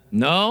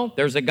 No,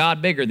 there's a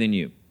God bigger than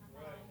you.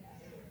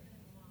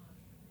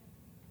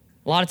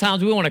 A lot of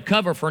times we want to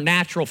cover for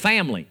natural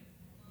family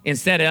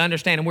instead of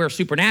understanding we're a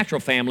supernatural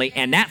family,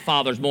 and that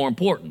father's more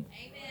important.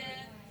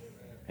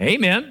 Amen.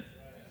 Amen.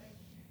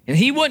 And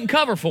he wouldn't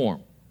cover for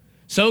him.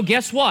 So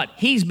guess what?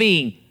 He's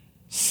being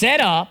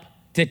set up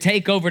to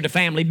take over the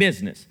family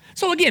business.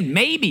 So again,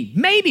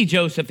 maybe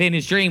Joseph in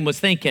his dream was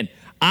thinking,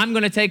 I'm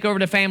going to take over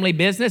the family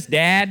business,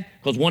 Dad,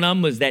 because one of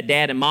them was that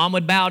Dad and Mom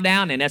would bow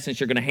down. In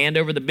essence, you're going to hand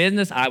over the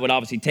business. I would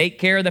obviously take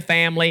care of the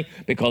family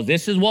because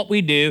this is what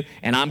we do,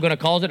 and I'm going to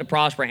cause it to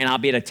prosper, and I'll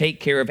be able to take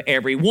care of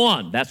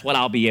everyone. That's what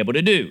I'll be able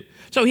to do.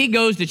 So he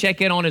goes to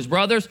check in on his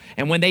brothers,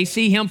 and when they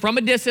see him from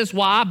a distance,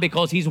 why?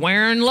 Because he's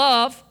wearing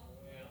love.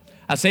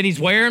 I said he's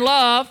wearing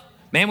love.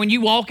 Man, when you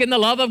walk in the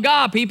love of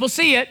God, people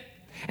see it.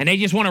 And they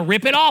just want to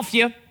rip it off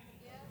you.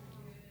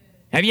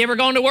 Have you ever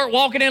gone to work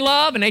walking in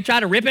love and they try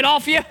to rip it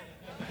off you?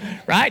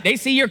 Right? They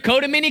see your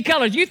coat of many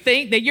colors. You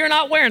think that you're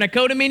not wearing a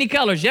coat of many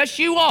colors. Yes,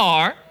 you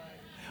are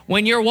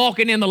when you're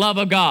walking in the love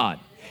of God.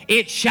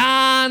 It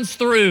shines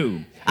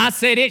through. I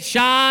said it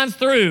shines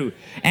through.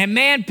 And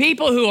man,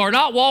 people who are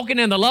not walking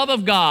in the love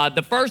of God,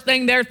 the first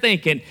thing they're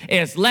thinking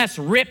is, let's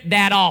rip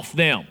that off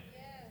them.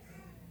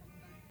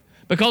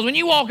 Because when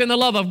you walk in the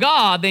love of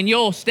God, then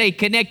you'll stay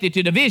connected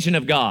to the vision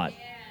of God.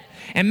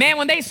 And man,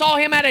 when they saw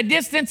him at a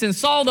distance and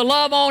saw the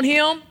love on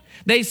him,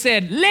 they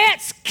said,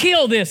 let's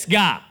kill this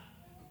guy.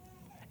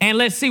 And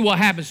let's see what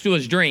happens to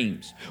his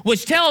dreams.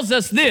 Which tells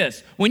us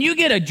this, when you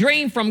get a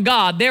dream from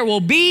God, there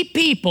will be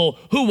people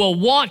who will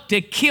want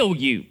to kill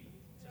you.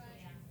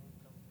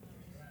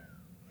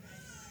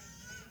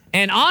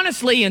 And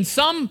honestly, in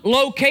some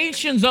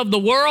locations of the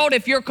world,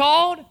 if you're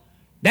called,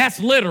 that's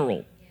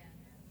literal.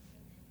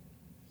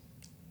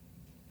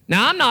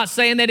 Now, I'm not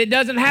saying that it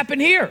doesn't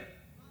happen here.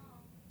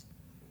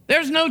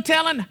 There's no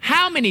telling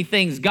how many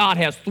things God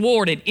has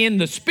thwarted in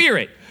the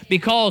spirit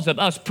because of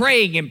us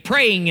praying and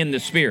praying in the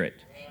Spirit.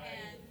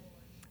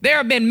 There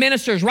have been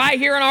ministers right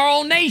here in our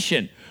own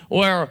nation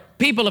where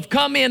people have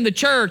come in the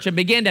church and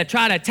began to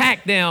try to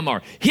attack them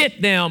or hit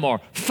them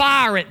or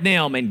fire at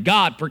them, and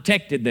God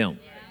protected them.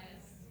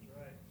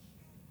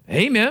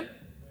 Amen.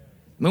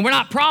 I mean, we're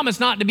not promised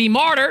not to be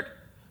martyred,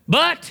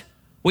 but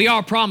we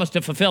are promised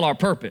to fulfill our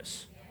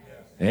purpose.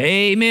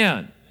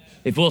 Amen.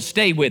 If we'll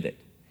stay with it.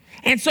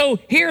 And so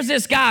here's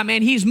this guy,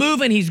 man. He's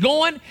moving, he's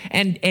going,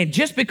 and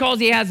just because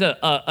he has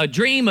a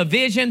dream, a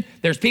vision,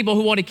 there's people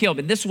who want to kill him.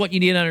 And this is what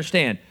you need to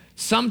understand.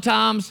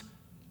 Sometimes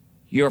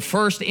your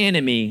first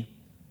enemy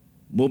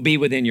will be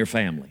within your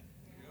family.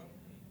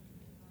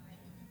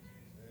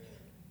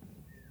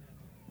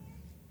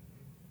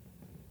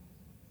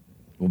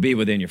 Will be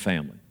within your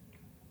family.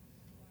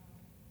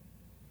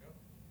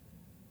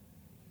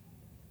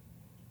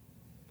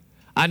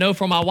 I know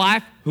from my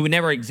wife, who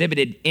never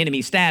exhibited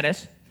enemy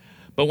status,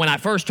 but when I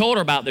first told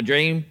her about the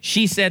dream,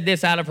 she said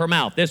this out of her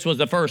mouth. This was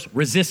the first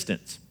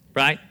resistance,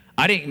 right?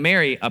 I didn't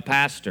marry a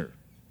pastor.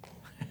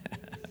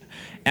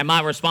 And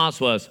my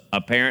response was,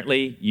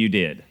 apparently you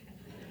did.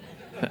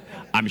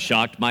 I'm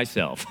shocked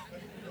myself.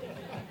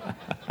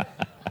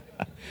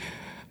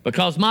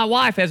 Because my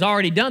wife has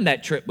already done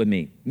that trip with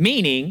me,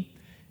 meaning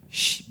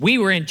we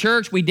were in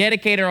church, we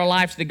dedicated our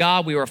lives to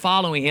God, we were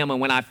following him, and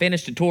when I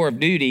finished a tour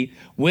of duty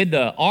with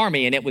the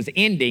Army and it was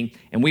ending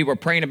and we were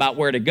praying about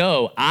where to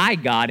go, I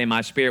got in my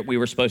spirit we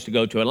were supposed to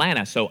go to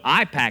Atlanta. So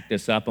I packed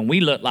us up and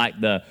we looked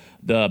like the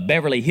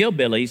Beverly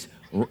Hillbillies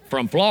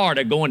from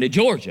Florida going to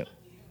Georgia.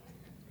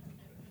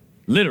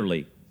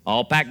 Literally,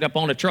 all packed up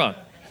on a truck.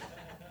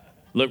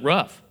 Looked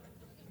rough.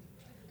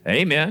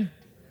 Amen.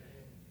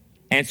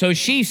 And so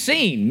she's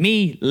seen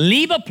me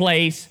leave a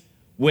place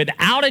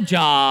without a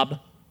job,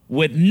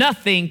 with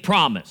nothing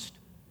promised,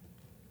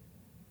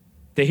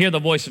 to hear the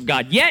voice of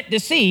God, yet to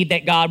see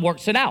that God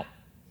works it out.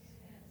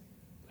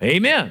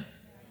 Amen.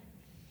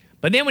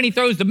 But then when he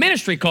throws the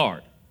ministry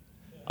card,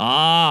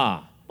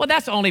 well,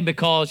 that's only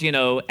because,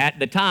 at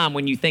the time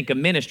when you think of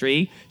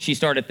ministry, she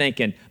started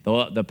thinking,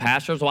 the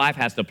pastor's wife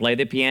has to play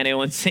the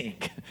piano and sing.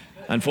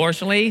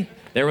 Unfortunately,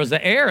 there was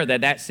an error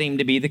that seemed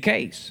to be the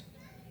case.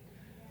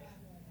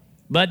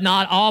 But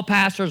not all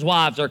pastors'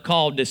 wives are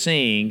called to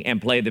sing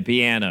and play the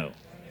piano.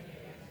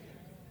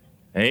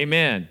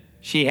 Amen.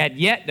 She had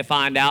yet to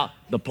find out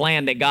the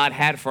plan that God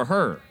had for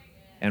her.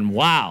 And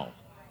wow,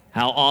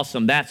 how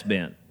awesome that's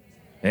been.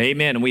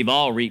 Amen. And we've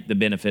all reaped the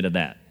benefit of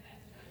that.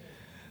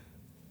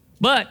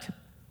 But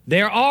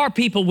there are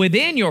people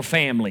within your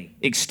family,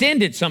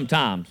 extended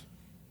sometimes,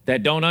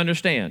 that don't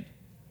understand.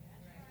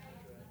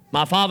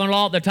 My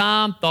father-in-law at the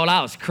time thought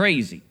I was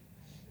crazy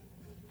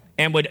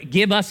and would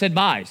give us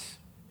advice.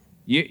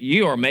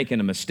 You are making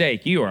a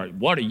mistake.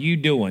 What are you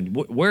doing?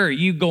 Where are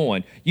you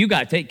going? You got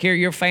to take care of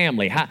your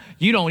family.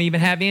 You don't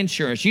even have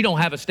insurance. You don't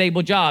have a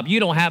stable job. You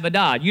don't have a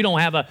dad. He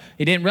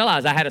didn't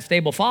realize I had a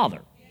stable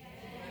father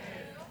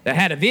that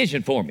had a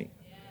vision for me.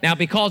 Now,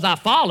 because I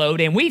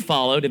followed and we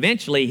followed,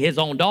 eventually his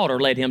own daughter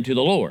led him to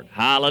the Lord.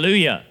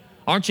 Hallelujah.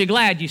 Aren't you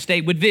glad you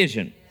stayed with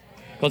vision?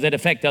 Because it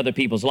affects other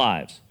people's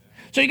lives.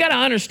 So you got to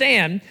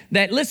understand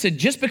that, listen,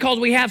 just because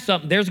we have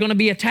something, there's going to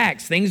be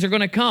attacks. Things are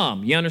going to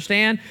come. You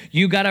understand?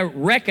 You got to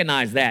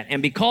recognize that.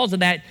 And because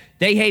of that,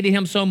 they hated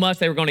him so much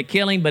they were going to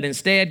kill him, but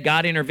instead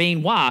God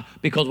intervened. Why?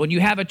 Because when you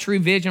have a true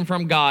vision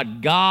from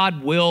God,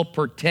 God will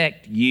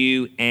protect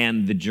you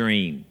and the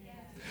dream.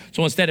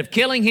 So instead of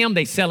killing him,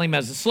 they sell him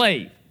as a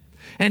slave.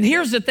 And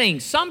here's the thing.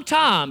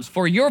 Sometimes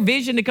for your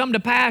vision to come to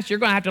pass, you're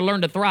going to have to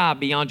learn to thrive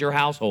beyond your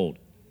household.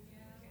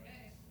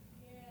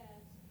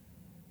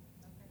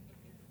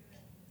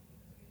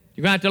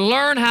 You're going to have to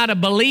learn how to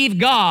believe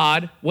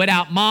God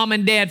without mom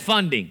and dad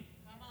funding.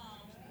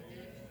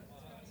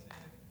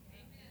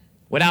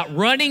 Without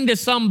running to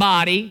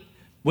somebody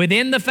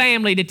within the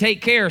family to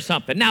take care of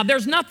something. Now,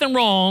 there's nothing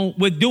wrong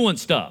with doing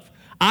stuff.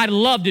 I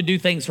love to do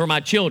things for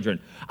my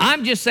children.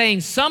 I'm just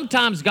saying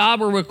sometimes God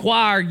will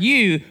require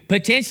you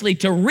potentially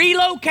to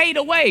relocate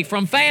away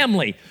from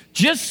family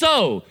just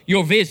so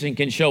your vision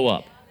can show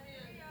up.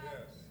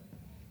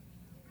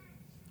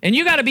 And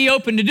you got to be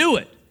open to do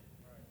it.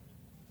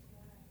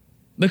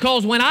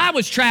 Because when I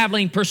was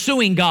traveling,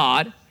 pursuing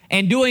God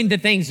and doing the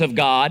things of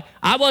God,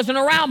 I wasn't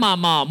around my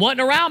mom,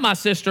 wasn't around my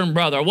sister and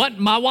brother,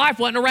 my wife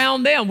wasn't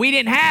around them. We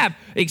didn't have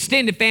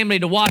extended family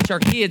to watch our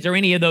kids or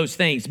any of those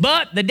things.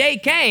 But the day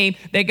came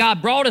that God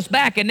brought us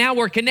back, and now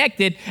we're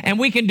connected, and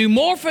we can do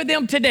more for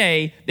them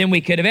today than we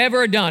could have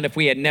ever done if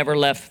we had never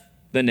left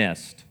the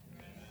nest.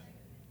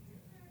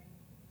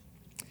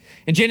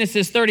 In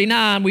Genesis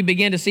 39, we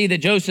begin to see that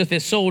Joseph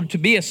is sold to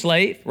be a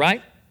slave,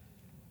 right?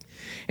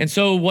 And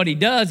so what he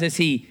does is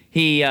he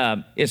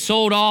is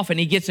sold off and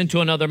he gets into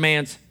another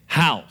man's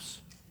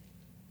house.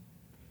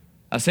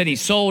 I said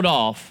he's sold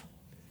off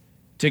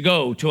to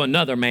go to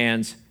another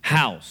man's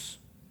house.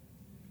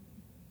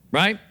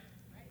 Right?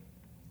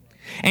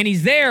 And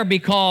he's there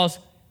because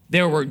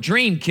there were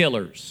dream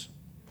killers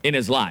in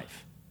his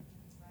life.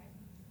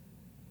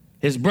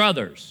 His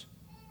brothers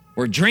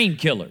were dream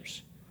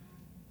killers.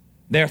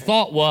 Their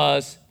thought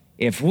was,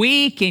 if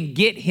we can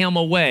get him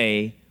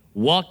away,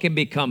 what can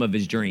become of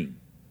his dream?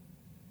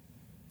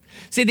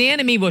 See, the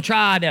enemy will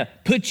try to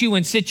put you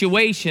in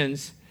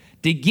situations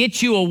to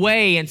get you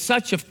away in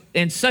such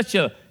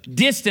a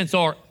distance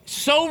or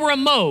so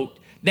remote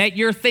that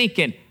you're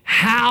thinking,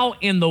 how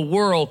in the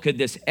world could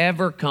this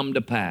ever come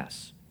to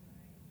pass?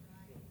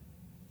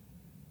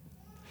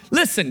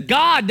 Listen,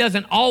 God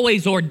doesn't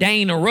always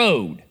ordain a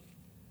road.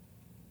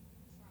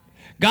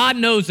 God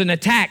knows an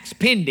attack's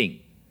pending.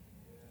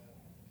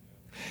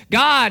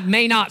 God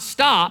may not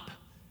stop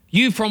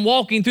you from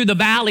walking through the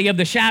valley of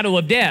the shadow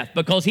of death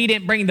because he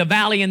didn't bring the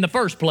valley in the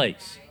first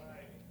place.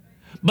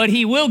 But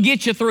he will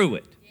get you through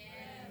it.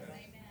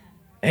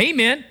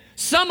 Amen.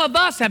 Some of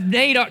us have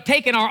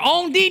taken our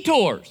own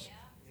detours.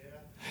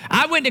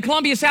 I went to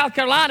Columbia, South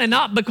Carolina,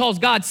 not because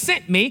God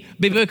sent me,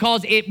 but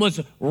because it was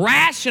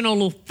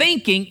rational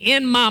thinking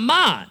in my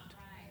mind.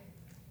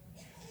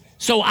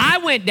 So I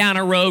went down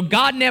a road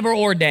God never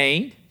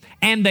ordained,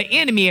 and the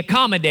enemy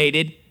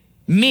accommodated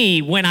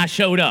me when I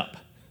showed up.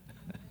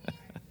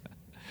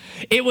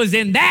 It was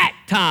in that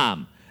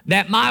time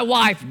that my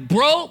wife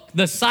broke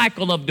the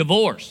cycle of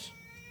divorce.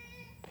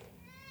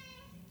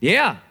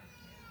 Yeah.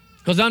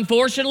 Because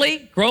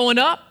unfortunately, growing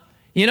up,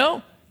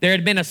 there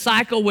had been a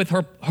cycle with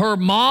her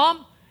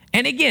mom.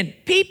 And again,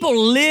 people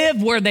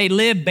live where they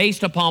live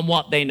based upon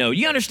what they know.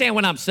 You understand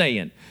what I'm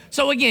saying?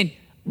 So again,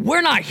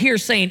 we're not here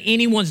saying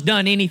anyone's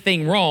done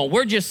anything wrong.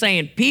 We're just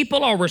saying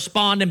people are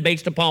responding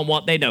based upon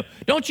what they know.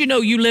 Don't you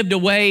know you lived a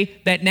way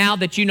that now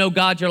that you know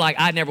God, you're like,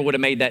 I never would have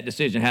made that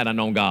decision had I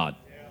known God.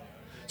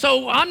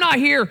 So I'm not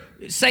here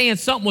saying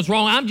something was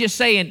wrong. I'm just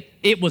saying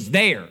it was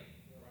there.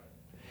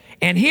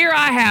 And here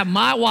I have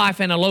my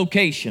wife in a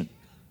location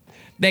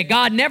that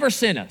God never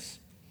sent us.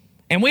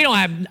 And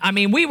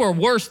we were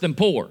worse than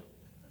poor.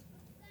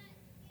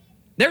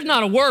 There's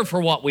not a word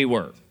for what we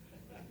were.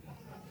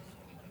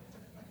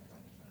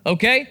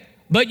 Okay?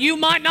 But you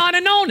might not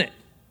have known it.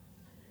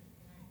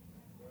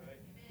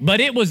 But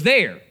it was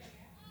there.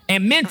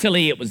 And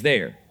mentally it was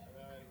there.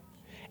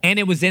 And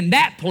it was in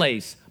that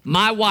place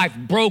my wife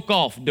broke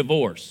off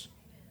divorce.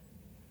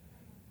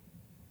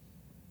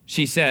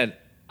 She said,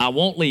 I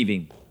won't leave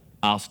him.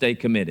 I'll stay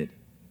committed.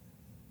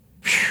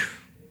 Whew.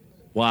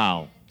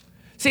 Wow.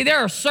 See, there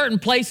are certain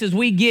places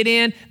we get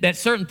in that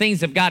certain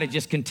things have got to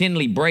just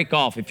continually break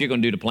off if you're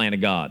going to do the plan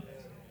of God.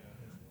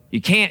 You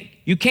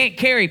can't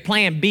carry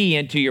plan B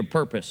into your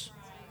purpose.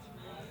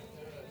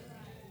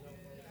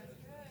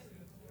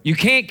 You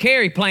can't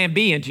carry plan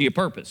B into your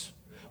purpose.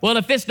 Well,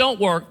 if this don't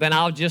work, then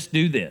I'll just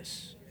do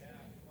this.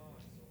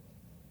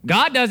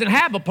 God doesn't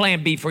have a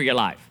plan B for your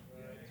life.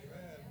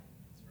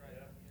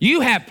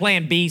 You have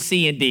plan B,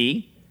 C, and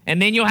D, and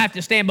then you'll have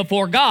to stand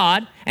before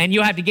God and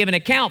you'll have to give an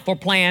account for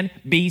plan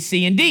B,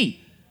 C, and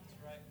D.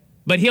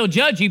 But he'll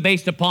judge you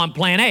based upon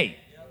plan A.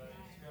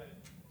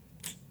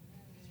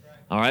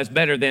 All right, it's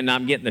better than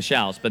I'm getting the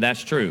shouts, but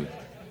that's true.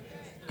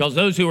 Because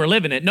those who are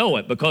living it know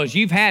it, because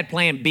you've had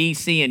plan B,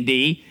 C, and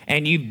D,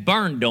 and you've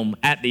burned them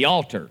at the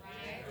altar.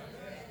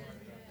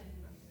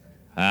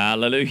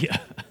 Hallelujah.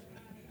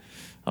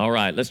 All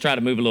right, let's try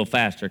to move a little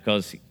faster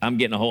because I'm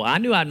getting a whole. I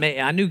knew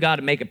God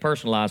would make it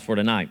personalized for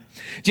tonight.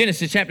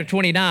 Genesis chapter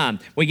 29,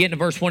 we get into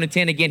verse 1 and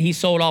 10 again. He's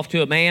sold off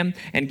to a man,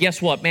 and guess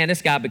what? Man,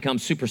 this guy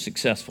becomes super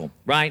successful,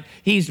 right?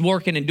 He's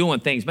working and doing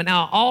things. But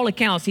now, all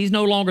accounts, he's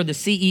no longer the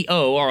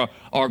CEO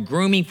or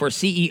grooming for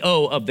CEO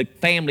of the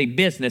family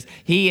business.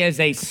 He is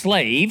a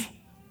slave.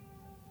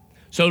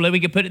 So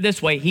we could put it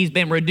this way. He's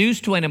been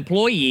reduced to an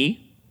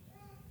employee,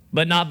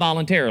 but not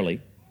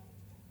voluntarily,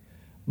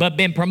 but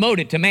been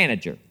promoted to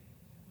manager.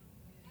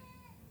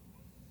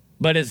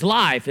 But his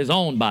life is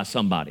owned by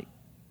somebody.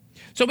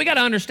 So we got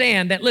to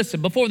understand that,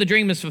 listen, before the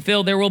dream is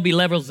fulfilled, there will be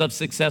levels of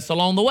success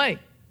along the way.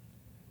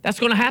 That's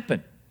going to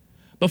happen.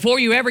 Before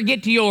you ever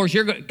get to yours,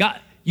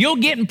 you'll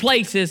get in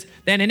places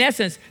that, in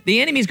essence,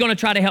 the enemy's going to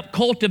try to help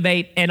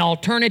cultivate an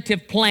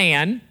alternative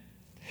plan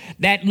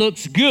that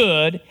looks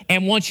good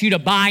and wants you to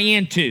buy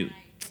into.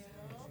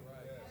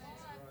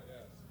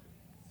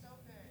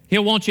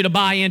 He'll want you to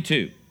buy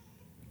into.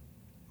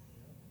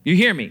 You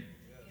hear me?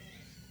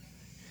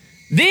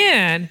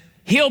 Then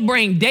he'll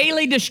bring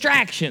daily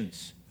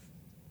distractions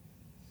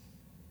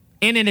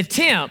in an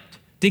attempt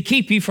to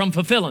keep you from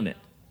fulfilling it.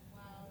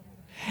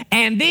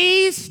 And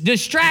these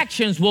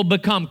distractions will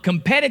become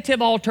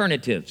competitive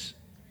alternatives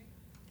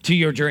to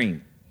your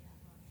dream.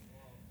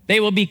 They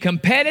will be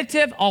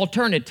competitive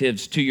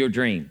alternatives to your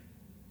dream.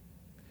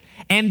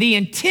 And the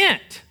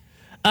intent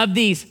of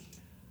these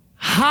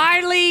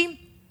highly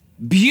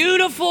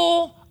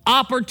beautiful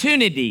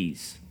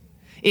opportunities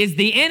is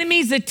the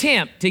enemy's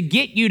attempt to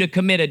get you to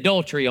commit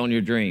adultery on your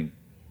dream.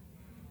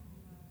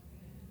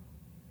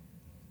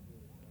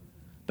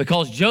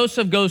 Because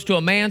Joseph goes to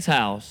a man's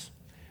house,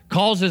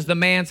 causes the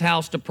man's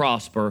house to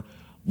prosper.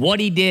 What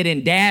he did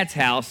in dad's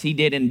house, he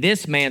did in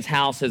this man's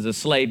house as a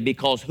slave,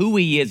 because who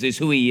he is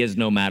who he is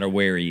no matter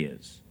where he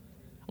is.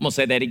 I'm going to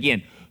say that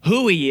again.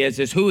 Who he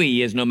is who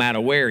he is no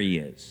matter where he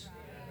is.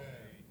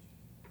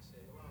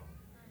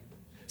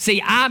 See,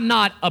 I'm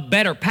not a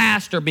better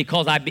pastor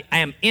because I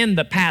am in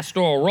the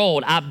pastoral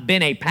role. I've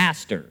been a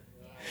pastor.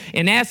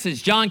 In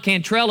essence, John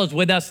Cantrell is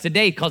with us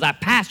today because I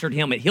pastored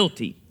him at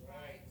Hilti.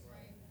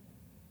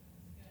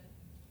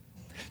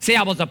 See,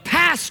 I was a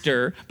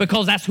pastor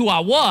because that's who I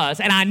was,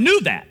 and I knew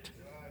that.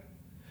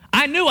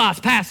 I knew I was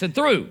passing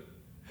through.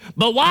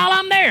 But while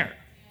I'm there,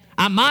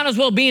 I might as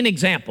well be an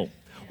example.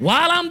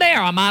 While I'm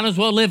there, I might as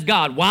well live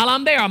God. While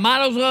I'm there, I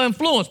might as well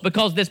influence,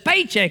 because this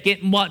paycheck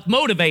isn't what's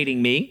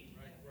motivating me.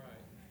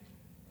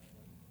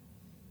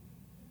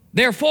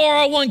 Their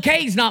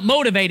 401k is not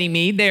motivating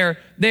me. Their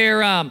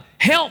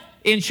health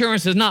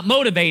insurance is not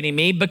motivating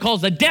me, because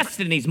the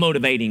destiny is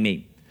motivating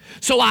me.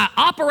 So I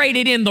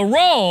operated in the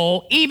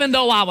role even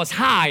though I was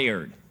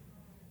hired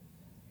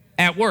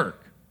at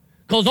work,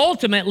 because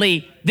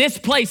ultimately this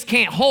place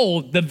can't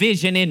hold the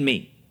vision in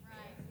me.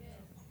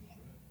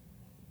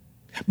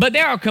 But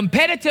there are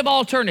competitive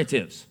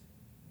alternatives.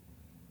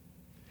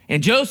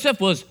 And Joseph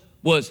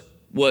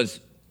was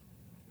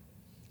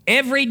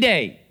every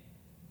day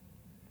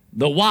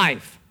the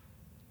wife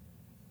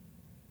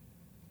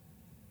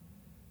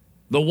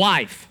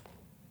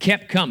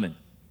kept coming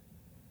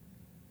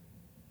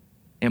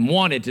and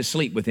wanted to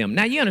sleep with him.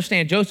 Now, you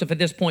understand, Joseph at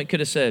this point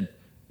could have said,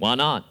 why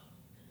not?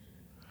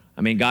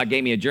 I mean, God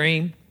gave me a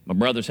dream. My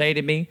brothers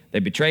hated me. They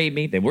betrayed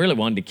me. They really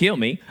wanted to kill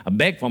me. I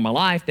begged for my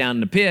life down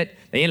in the pit.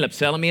 They ended up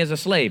selling me as a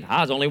slave.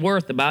 I was only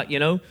worth about,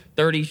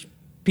 30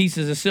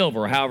 pieces of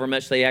silver, or however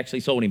much they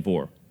actually sold him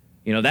for.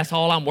 That's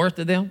all I'm worth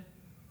to them.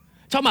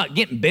 Talking about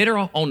getting bitter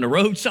on the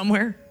road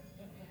somewhere.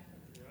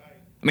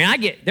 I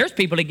mean, there's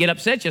people that get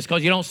upset just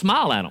because you don't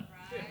smile at them.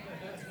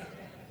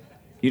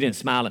 You didn't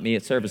smile at me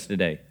at service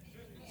today.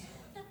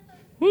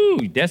 Woo,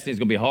 destiny's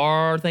going to be a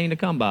hard thing to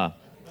come by.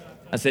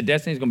 I said,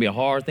 destiny's going to be a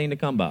hard thing to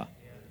come by.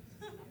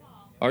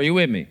 Are you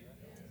with me?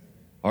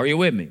 Are you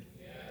with me?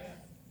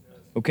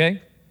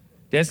 Okay?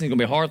 Destiny's going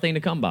to be a hard thing to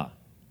come by.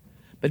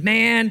 But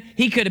man,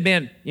 he could have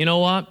been, you know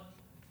what?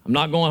 I'm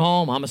not going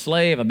home. I'm a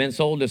slave. I've been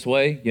sold this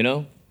way,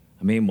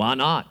 I mean, why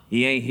not?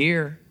 He ain't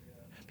here.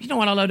 But you know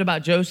what I loved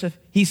about Joseph?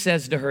 He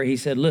says to her, he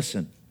said,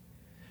 listen,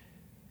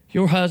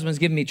 your husband's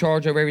giving me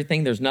charge over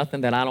everything. There's nothing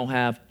that I don't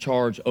have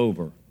charge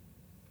over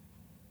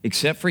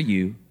except for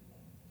you,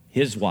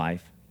 his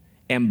wife,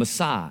 and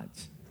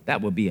besides,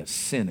 that would be a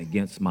sin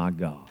against my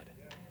God.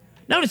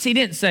 Notice he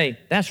didn't say,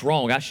 that's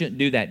wrong. I shouldn't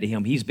do that to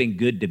him. He's been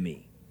good to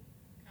me.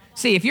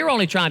 See, if you're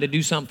only trying to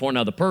do something for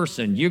another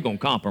person, you're going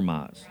to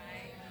compromise.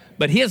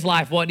 But his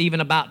life wasn't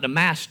even about the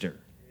master.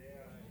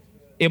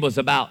 It was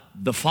about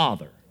the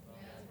Father.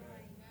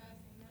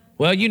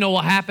 Well, you know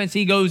what happens?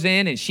 He goes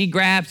in and she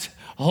grabs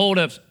hold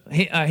of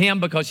him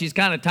because she's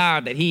kind of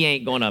tired that he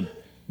ain't going to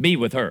be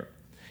with her.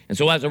 And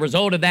so as a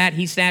result of that,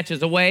 he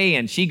snatches away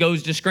and she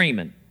goes to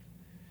screaming.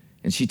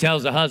 And she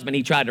tells the husband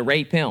he tried to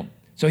rape him.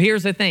 So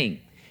here's the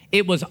thing.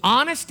 It was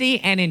honesty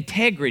and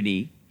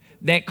integrity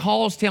that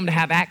caused him to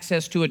have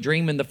access to a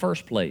dream in the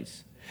first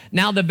place.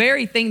 Now, the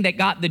very thing that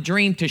got the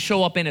dream to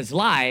show up in his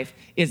life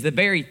is the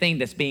very thing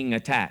that's being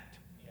attacked.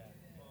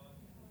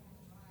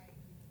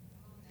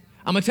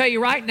 I'm going to tell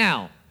you right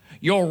now,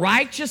 your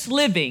righteous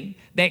living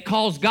that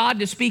caused God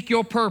to speak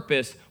your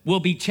purpose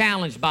will be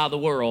challenged by the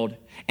world,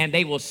 and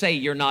they will say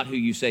you're not who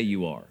you say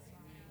you are.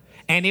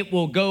 And it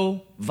will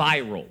go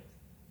viral.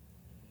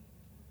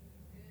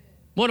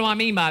 What do I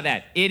mean by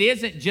that? It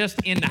isn't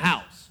just in the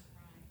house.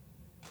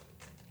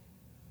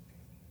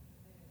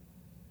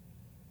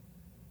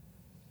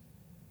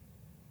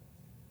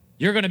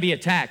 You're going to be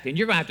attacked, and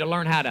you're going to have to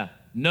learn how to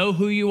know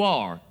who you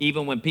are,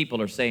 even when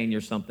people are saying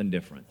you're something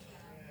different.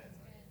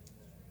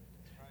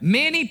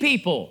 Many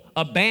people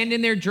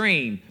abandon their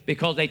dream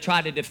because they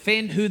try to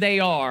defend who they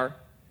are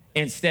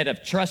instead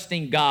of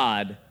trusting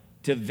God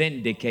to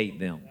vindicate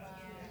them.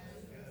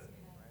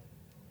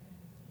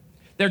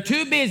 They're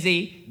too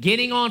busy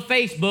getting on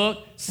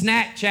Facebook,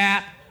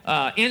 Snapchat,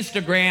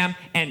 Instagram,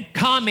 and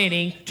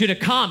commenting to the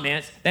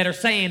comments that are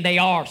saying they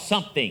are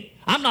something.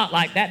 I'm not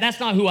like that. That's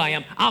not who I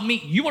am. I'll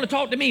meet. You want to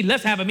talk to me?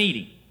 Let's have a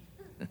meeting.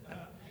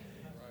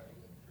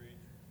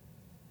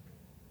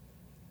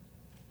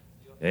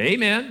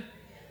 Amen.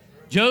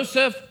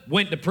 Joseph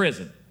went to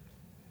prison.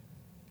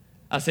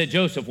 I said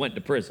Joseph went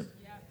to prison.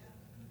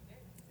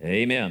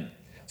 Amen.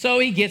 So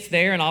he gets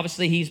there, and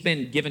obviously he's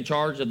been given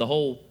charge of the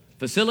whole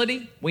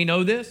facility. We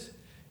know this.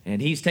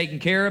 And he's taking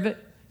care of it.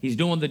 He's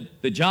doing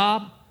the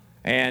job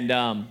and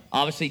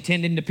obviously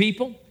tending to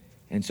people.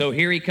 And so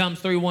here he comes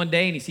through one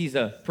day, and he sees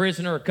a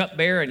prisoner, a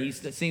cupbearer, and he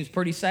seems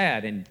pretty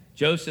sad. And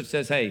Joseph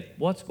says, hey,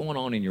 what's going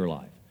on in your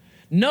life?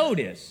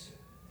 Notice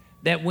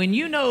that when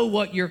you know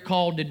what you're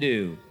called to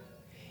do,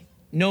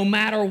 no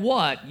matter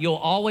what, you'll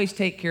always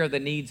take care of the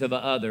needs of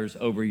others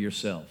over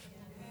yourself.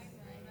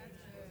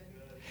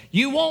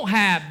 You won't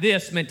have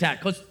this mentality.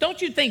 Because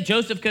don't you think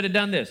Joseph could have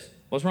done this?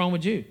 What's wrong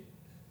with you?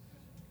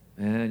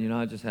 Man,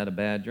 I just had a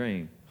bad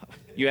dream.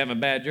 You having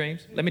bad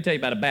dreams? Let me tell you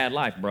about a bad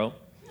life, bro.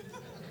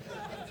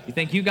 You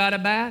think you got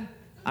it bad?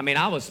 I mean,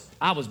 I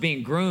was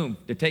being groomed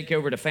to take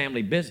over the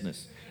family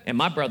business. And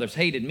my brothers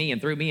hated me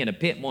and threw me in a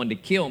pit and wanted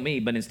to kill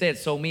me, but instead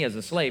sold me as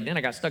a slave. Then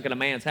I got stuck in a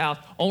man's house,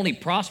 only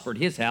prospered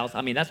his house.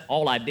 I mean, that's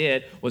all I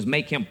did was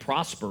make him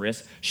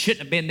prosperous.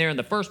 Shouldn't have been there in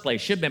the first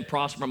place. Should have been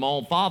prospering my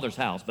own father's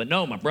house. But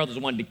no, my brothers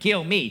wanted to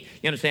kill me.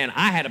 You understand?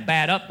 I had a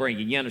bad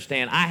upbringing. You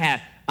understand?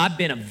 I've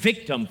been a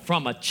victim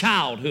from a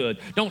childhood.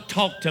 Don't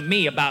talk to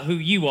me about who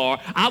you are.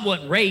 I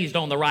wasn't raised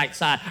on the right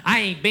side. I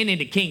ain't been in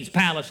the king's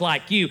palace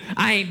like you.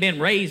 I ain't been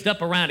raised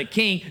up around a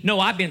king. No,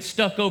 I've been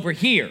stuck over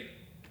here.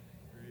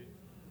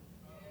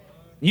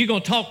 You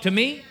gonna talk to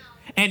me?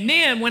 And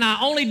then when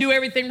I only do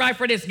everything right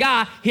for this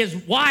guy, his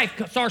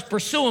wife starts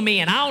pursuing me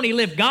and I only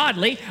live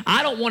godly.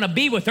 I don't want to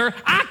be with her.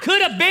 I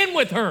could have been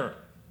with her.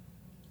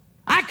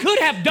 I could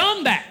have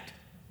done that.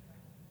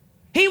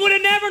 He would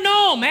have never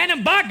known, man,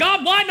 and by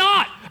God, why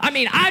not? I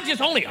mean, I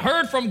just only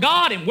heard from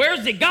God, and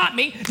where's it got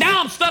me?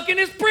 Now I'm stuck in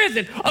this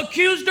prison,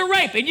 accused of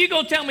rape, and you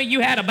gonna tell me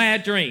you had a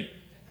bad dream?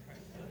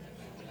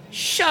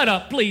 Shut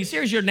up, please.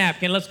 Here's your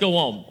napkin. Let's go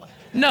on.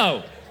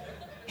 No.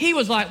 He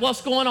was like,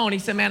 what's going on? He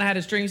said, man, I had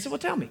this dream. He said, well,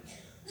 tell me.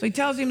 So he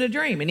tells him the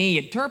dream, and he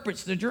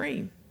interprets the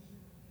dream.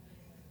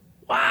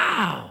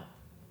 Wow.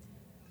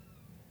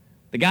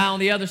 The guy on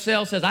the other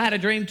cell says, I had a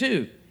dream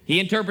too. He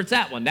interprets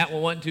that one. That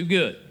one wasn't too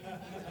good.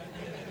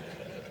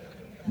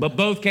 But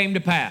both came to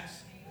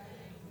pass.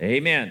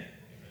 Amen.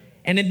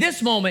 And in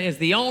this moment is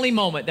the only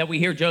moment that we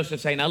hear Joseph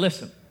say, now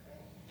listen,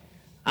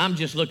 I'm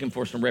just looking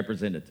for some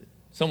representative,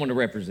 someone to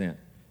represent.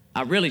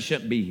 I really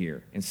shouldn't be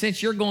here. And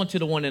since you're going to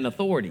the one in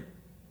authority,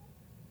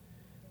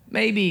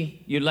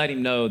 maybe you let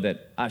him know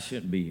that I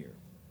shouldn't be here.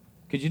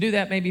 Could you do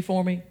that maybe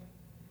for me?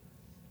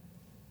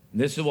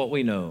 This is what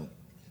we know.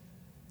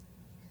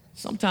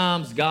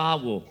 Sometimes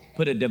God will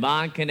put a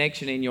divine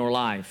connection in your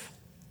life,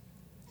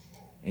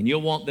 and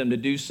you'll want them to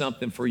do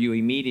something for you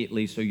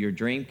immediately so your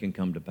dream can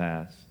come to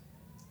pass.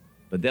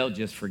 But they'll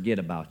just forget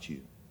about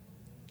you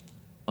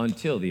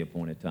until the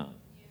appointed time.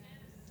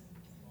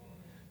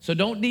 So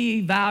don't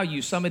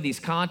devalue some of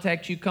these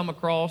contacts you come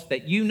across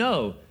that you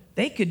know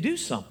they could do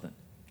something.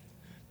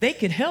 They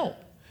could help.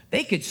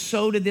 They could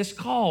sow to this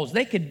cause.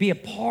 They could be a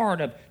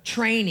part of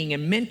training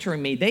and mentoring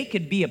me. They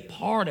could be a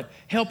part of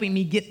helping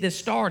me get this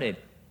started.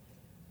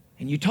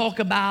 And you talk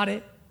about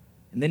it,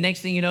 and the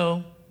next thing you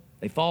know,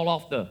 they fall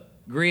off the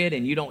grid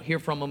and you don't hear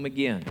from them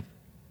again.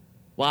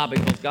 Why?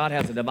 Because God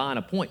has a divine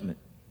appointment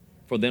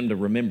for them to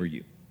remember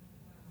you.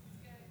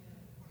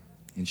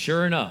 And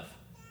sure enough,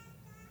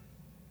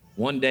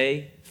 one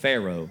day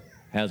Pharaoh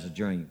has a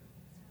dream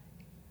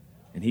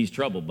and he's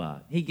troubled by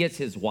it. He gets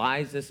his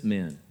wisest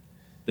men,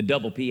 the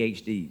double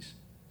PhDs.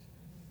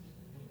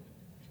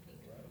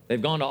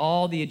 They've gone to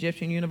all the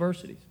Egyptian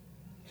universities.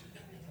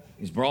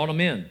 He's brought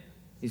them in.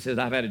 He says,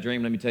 I've had a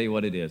dream. Let me tell you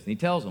what it is. And he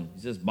tells them,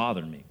 he says,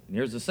 bothering me. And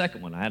here's the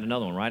second one. I had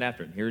another one right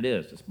after it. And here it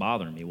is. It's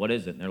bothering me. What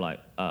is it? And they're like,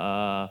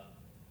 nah.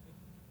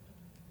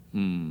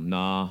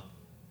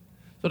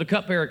 So the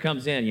cupbearer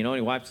comes in, and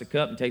he wipes the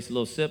cup and takes a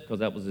little sip because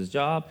that was his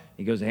job.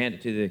 He goes to hand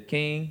it to the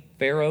king,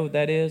 Pharaoh,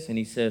 that is, and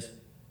he says,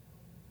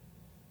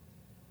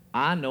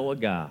 I know a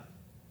guy.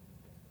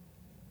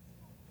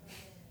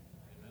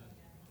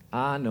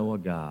 I know a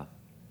guy.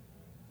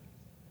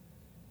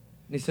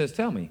 And he says,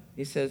 tell me.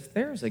 He says,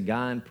 there's a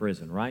guy in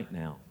prison right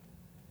now,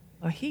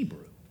 a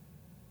Hebrew.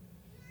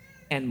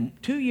 And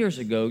 2 years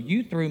ago,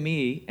 you threw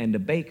me and the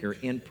baker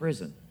in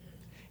prison.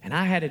 And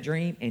I had a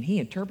dream, and he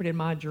interpreted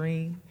my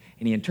dream,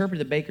 and he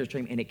interpreted the baker's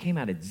dream, and it came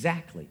out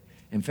exactly.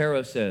 And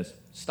Pharaoh says,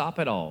 stop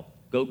it all.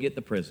 Go get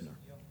the prisoner.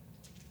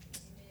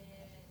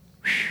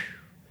 Whew.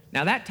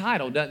 Now, that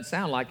title doesn't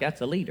sound like that's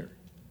a leader.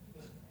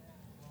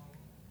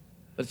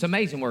 But it's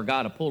amazing where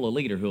God will pull a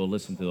leader who will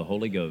listen to the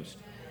Holy Ghost.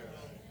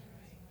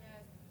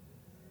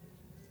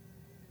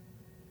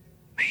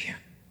 Man.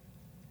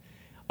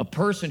 A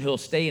person who will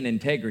stay in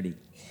integrity,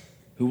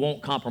 who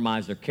won't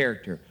compromise their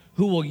character,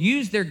 who will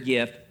use their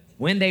gift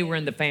when they were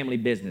in the family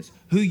business,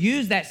 who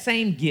used that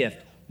same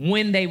gift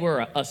when they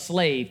were a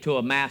slave to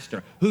a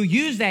master, who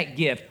used that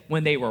gift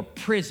when they were a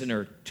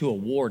prisoner to a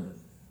warden.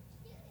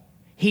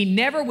 He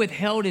never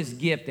withheld his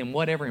gift in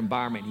whatever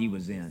environment he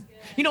was in.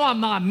 You know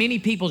how many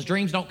people's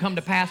dreams don't come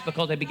to pass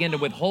because they begin to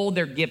withhold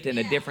their gift in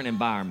a different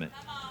environment.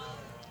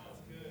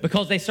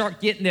 Because they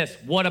start getting this,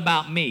 what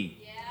about me?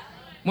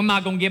 When am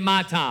I going to get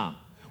my time?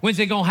 When's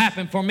it going to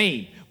happen for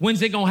me?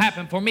 When's it going to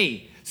happen for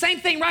me? Same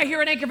thing right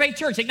here at Anchor Faith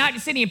Church. Ignite the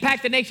city,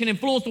 impact the nation,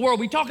 influence the world.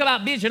 We talk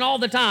about vision all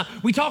the time.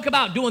 We talk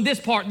about doing this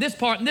part, and this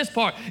part, and this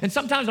part. And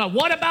sometimes like,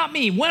 what about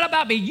me? What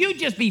about me? You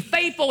just be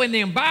faithful in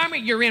the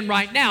environment you're in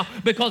right now,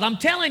 because I'm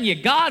telling you,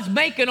 God's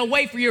making a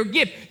way for your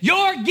gift.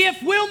 Your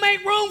gift will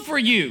make room for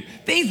you.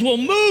 Things will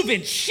move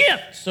and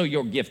shift so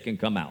your gift can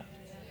come out.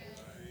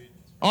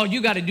 All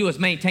you got to do is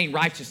maintain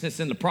righteousness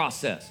in the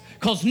process,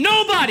 because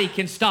nobody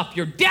can stop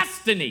your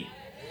destiny.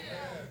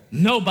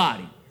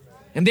 Nobody.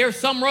 And there's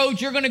some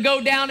roads you're going to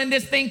go down in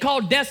this thing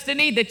called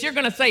destiny that you're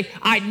going to say,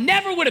 I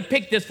never would have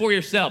picked this for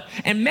yourself.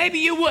 And maybe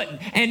you wouldn't.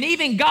 And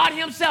even God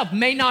himself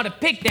may not have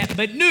picked that,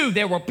 but knew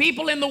there were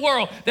people in the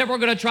world that were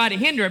going to try to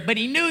hinder it. But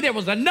he knew there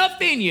was enough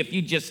in you if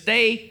you just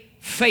stay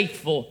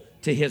faithful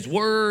to his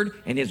word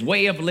and his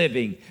way of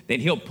living, then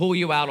he'll pull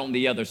you out on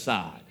the other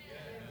side.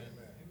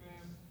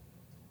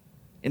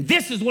 And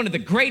this is one of the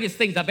greatest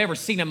things I've ever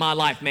seen in my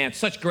life, man.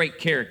 Such great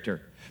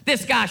character.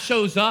 This guy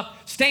shows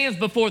up, stands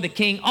before the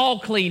king, all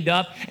cleaned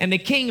up, and the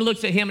king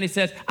looks at him and he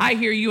says, I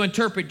hear you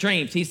interpret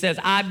dreams. He says,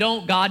 I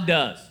don't, God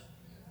does.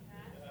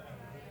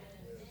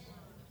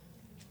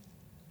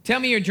 Tell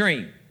me your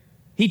dream.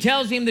 He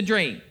tells him the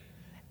dream.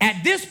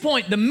 At this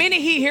point, the minute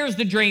he hears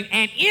the dream,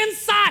 and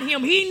inside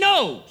him, he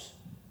knows,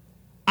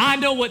 I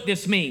know what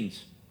this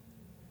means.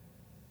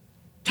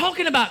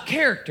 Talking about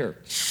character.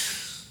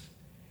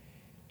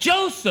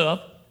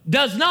 Joseph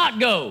does not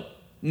go,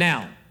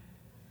 now,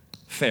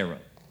 Pharaoh,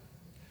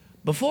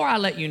 before I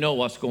let you know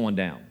what's going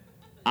down,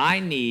 I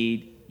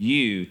need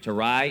you to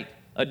write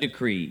a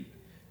decree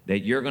that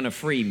you're going to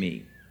free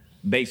me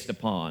based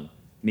upon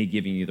me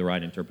giving you the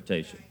right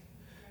interpretation.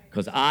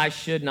 Because I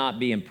should not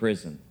be in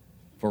prison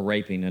for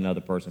raping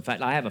another person. In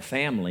fact, I have a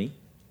family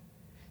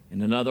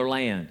in another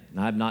land,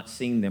 and I've not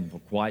seen them for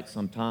quite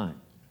some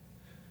time.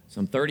 So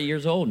I'm 30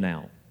 years old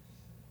now,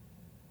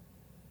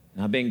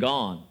 and I've been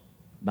gone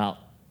about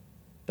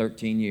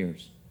 13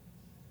 years.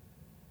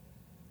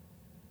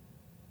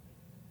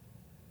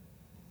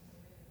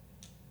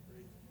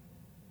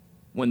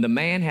 When the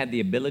man had the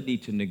ability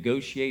to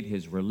negotiate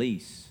his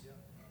release,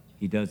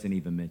 he doesn't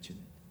even mention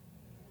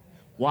it.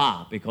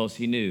 Why? Because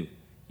he knew,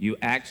 you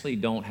actually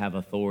don't have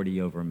authority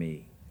over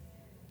me.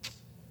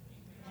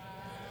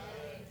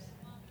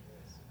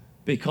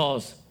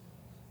 Because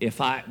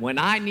when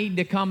I need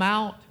to come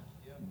out,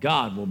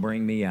 God will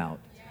bring me out.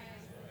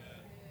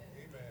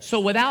 So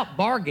without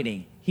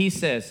bargaining, he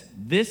says,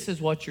 this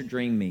is what your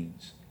dream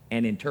means,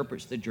 and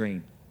interprets the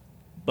dream.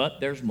 But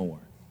there's more.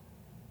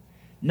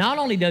 Not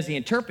only does he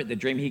interpret the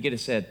dream, he could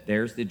have said,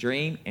 there's the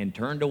dream, and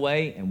turned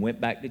away and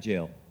went back to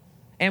jail.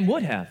 And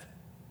would have,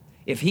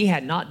 if he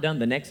had not done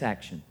the next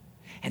action.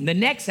 And the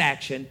next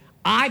action,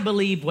 I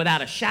believe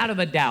without a shadow of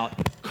a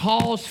doubt,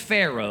 caused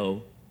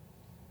Pharaoh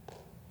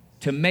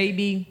to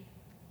maybe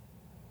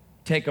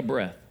take a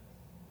breath,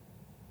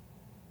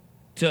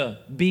 to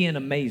be in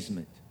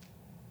amazement.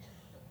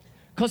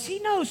 Because he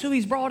knows who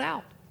he's brought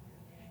out.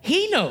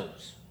 He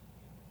knows,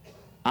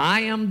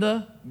 I am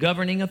the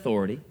governing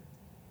authority.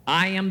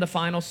 I am the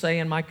final say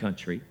in my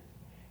country.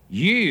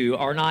 You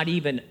are not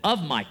even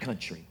of my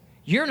country.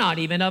 You're not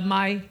even of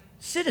my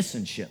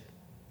citizenship.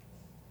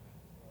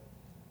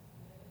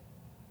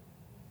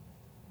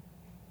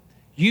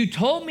 You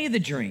told me the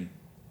dream,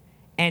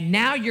 and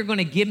now you're going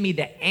to give me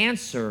the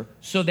answer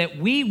so that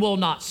we will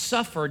not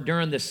suffer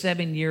during the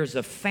 7 years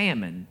of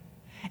famine,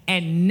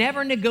 and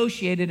never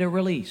negotiated a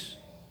release,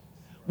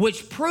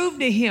 which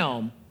proved to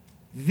him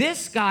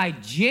this guy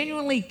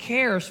genuinely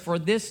cares for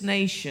this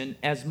nation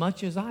as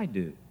much as I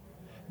do.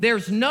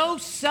 There's no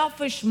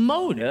selfish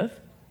motive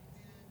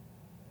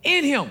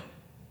in him.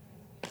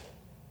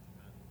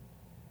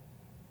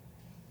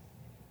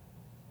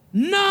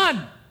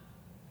 None.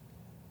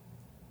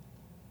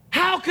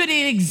 How could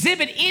he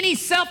exhibit any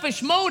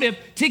selfish motive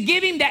to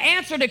give him the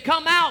answer to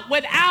come out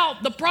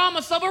without the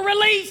promise of a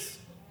release?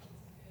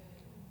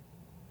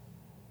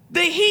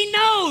 He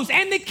knows,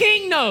 and the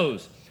king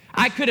knows.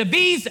 I could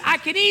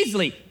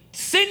easily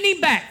send him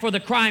back for the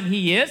crime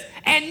he is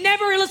and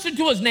never listen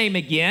to his name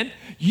again,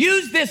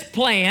 use this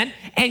plan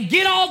and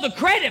get all the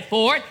credit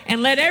for it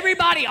and let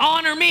everybody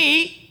honor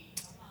me.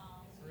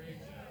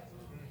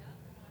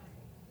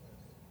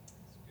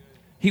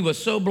 He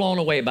was so blown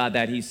away by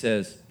that, he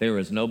says, there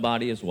is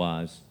nobody as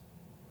wise.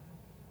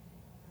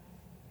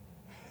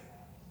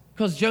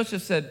 Because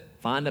Joseph said,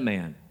 find a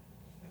man.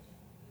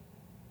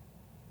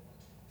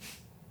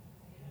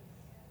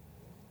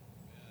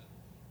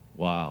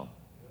 Wow.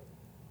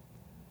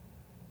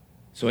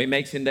 So he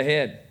makes him the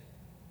head.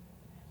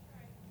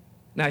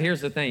 Now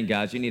here's the thing,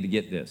 guys, you need to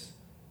get this.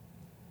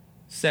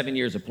 7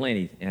 years of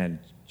plenty, and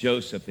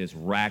Joseph is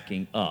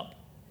racking up.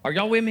 Are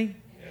y'all with me?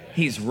 Yeah.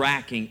 He's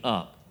racking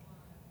up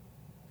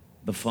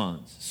the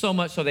funds. So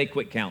much so they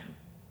quit counting.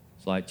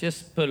 It's like,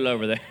 just put it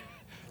over there.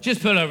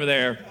 Just put it over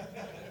there.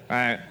 All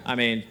right? I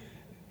mean,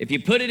 if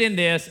you put it in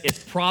this,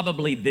 it's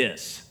probably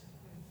this,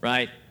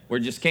 right?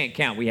 We just can't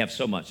count. We have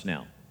so much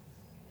now.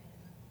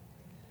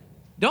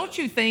 Don't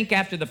you think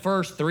after the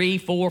first 3,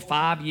 4,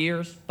 5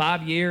 years,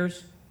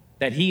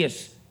 that he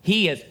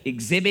is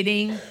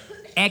exhibiting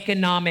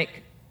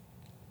economic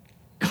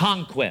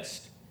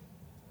conquest?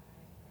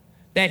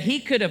 That he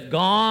could have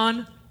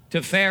gone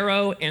to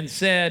Pharaoh and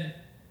said,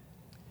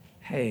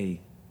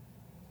 hey,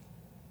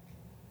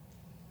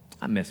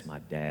 I miss my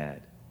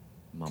dad,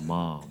 my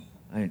mom.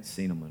 I ain't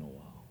seen them in a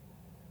while.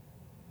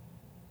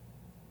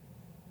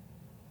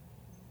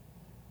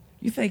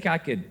 You think I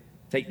could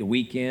take the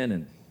weekend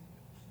and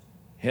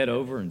head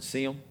over and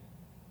see them?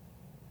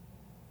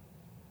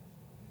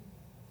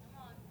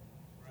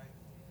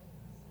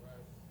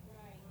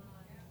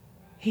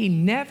 He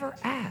never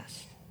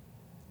asked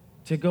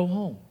to go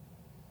home.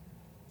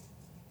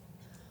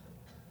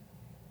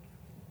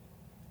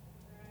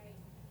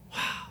 Wow.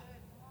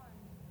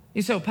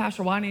 You say, well,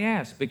 Pastor, why didn't he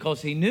ask?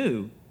 Because he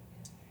knew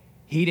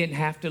he didn't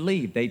have to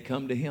leave. They'd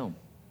come to him.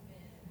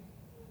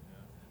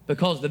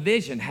 Because the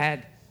vision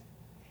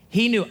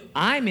he knew,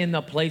 I'm in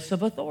the place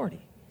of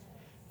authority.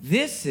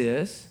 This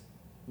is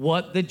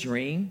what the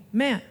dream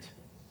meant.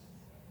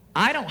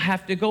 I don't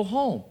have to go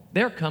home.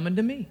 They're coming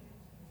to me.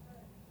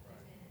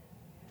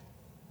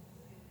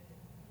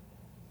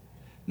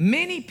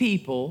 Many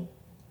people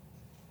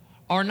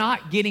are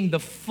not getting the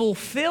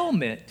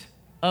fulfillment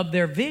of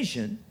their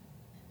vision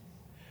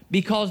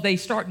because they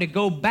start to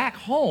go back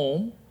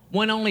home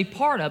when only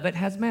part of it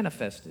has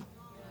manifested.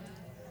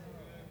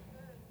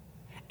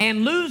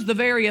 And lose the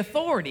very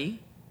authority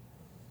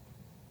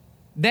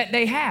that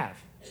they have.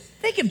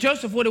 Think if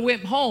Joseph would have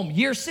went home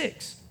year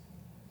 6.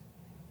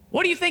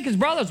 What do you think his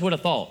brothers would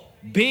have thought?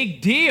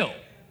 Big deal.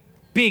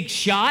 Big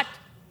shot.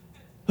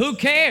 Who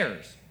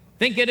cares?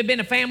 Think it'd have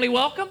been a family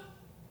welcome?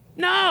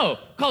 No,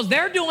 because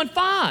they're doing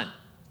fine.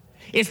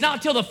 It's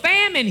not till the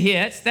famine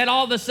hits that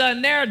all of a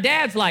sudden their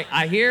dad's like,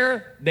 I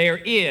hear there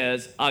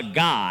is a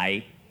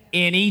guy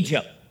in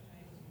Egypt.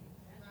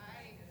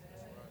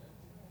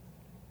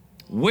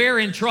 We're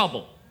in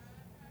trouble.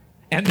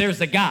 And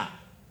there's a guy.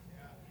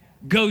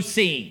 Go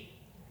see him.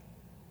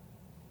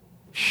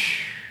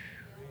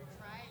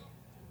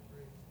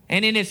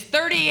 And in his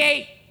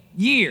 38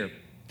 years,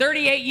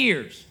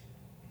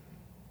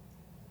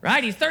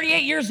 right? He's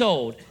 38 years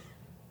old.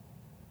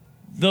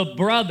 The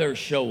brothers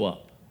show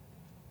up.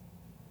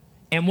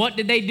 And what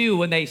did they do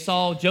when they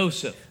saw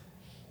Joseph?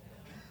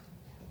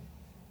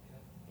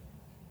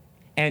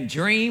 And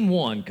dream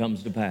 1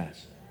 comes to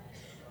pass.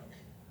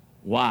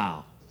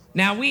 Wow.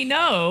 Now we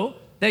know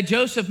that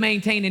Joseph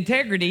maintained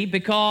integrity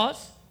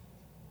because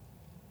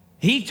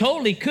he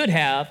totally could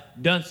have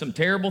done some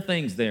terrible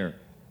things there.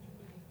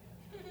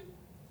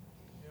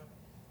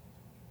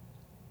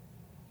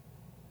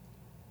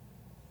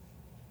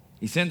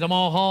 He sends them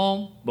all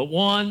home, but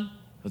one,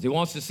 because he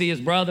wants to see his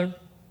brother.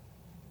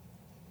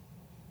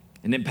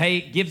 And then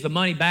gives the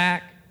money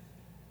back.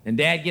 And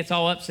dad gets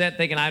all upset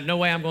thinking, I have no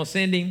way I'm going to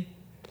send him.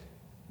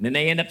 And then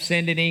they end up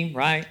sending him,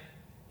 right?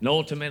 And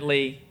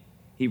ultimately,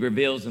 he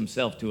reveals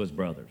himself to his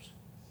brothers.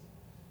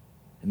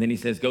 And then he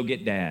says, go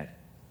get dad.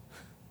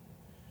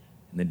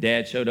 And the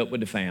dad showed up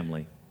with the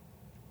family.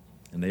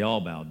 And they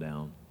all bowed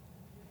down.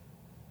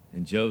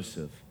 And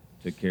Joseph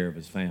took care of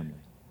his family.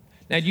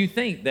 Now, do you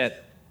think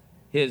that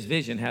his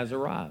vision has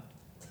arrived?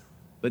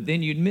 But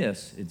then you'd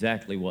miss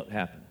exactly what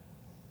happened.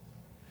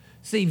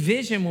 See,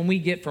 vision when we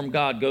get from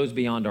God goes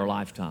beyond our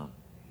lifetime.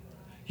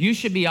 You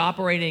should be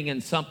operating in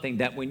something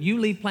that when you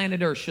leave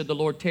planet Earth, should the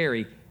Lord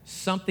tarry,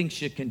 something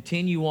should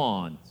continue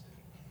on.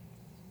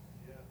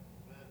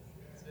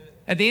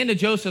 At the end of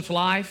Joseph's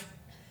life,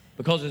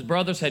 because his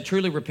brothers had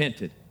truly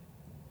repented,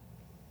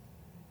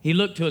 he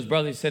looked to his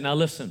brother and said, now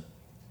listen,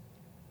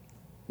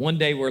 one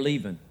day we're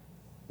leaving.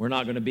 We're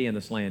not going to be in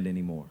this land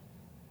anymore.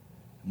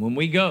 When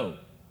we go.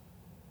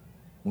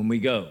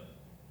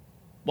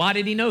 Why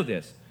did he know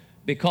this?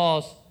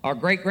 Because our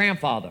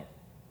great-grandfather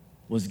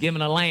was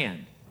given a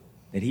land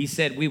that he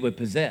said we would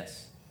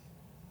possess.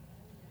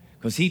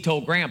 Because he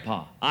told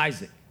Grandpa,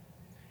 Isaac,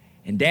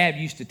 and Dad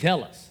used to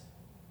tell us,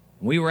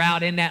 when we were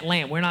out in that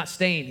land, we're not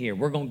staying here.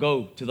 We're going to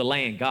go to the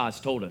land God's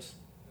told us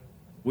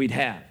we'd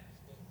have.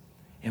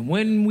 And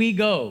when we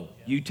go,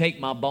 you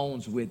take my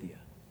bones with you.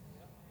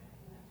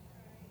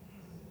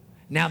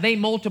 Now, they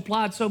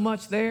multiplied so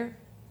much there,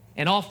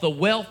 and off the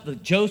wealth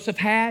that Joseph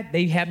had,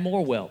 they had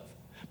more wealth.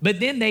 But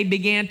then they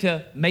began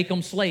to make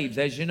them slaves,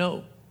 as you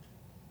know.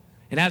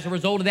 And as a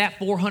result of that,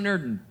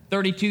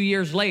 432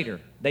 years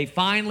later, they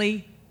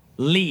finally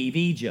leave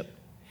Egypt.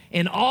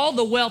 And all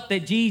the wealth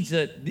that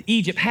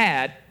Egypt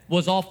had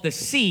was off the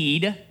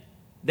seed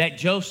that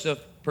Joseph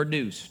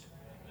produced.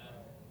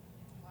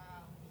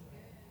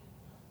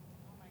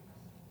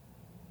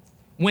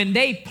 When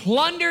they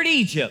plundered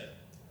Egypt,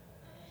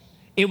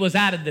 it was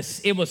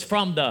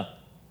from the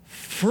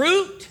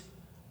fruit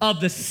of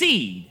the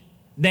seed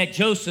that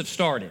Joseph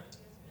started.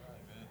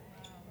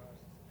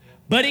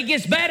 But it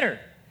gets better.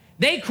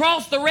 They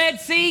cross the Red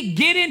Sea,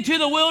 get into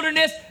the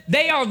wilderness.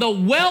 They are the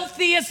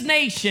wealthiest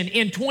nation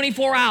in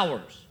 24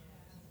 hours.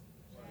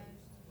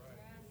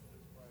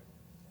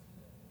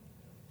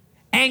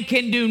 And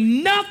can do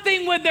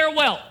nothing with their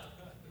wealth.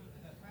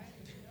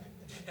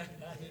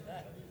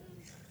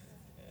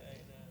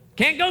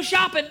 Can't go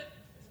shopping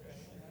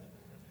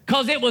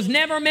because it was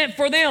never meant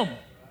for them.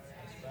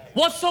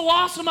 What's so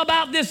awesome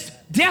about this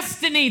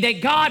destiny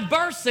that God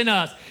bursts in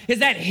us is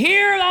that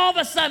here all of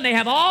a sudden they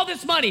have all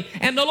this money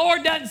and the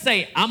Lord doesn't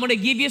say, I'm going to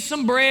give you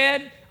some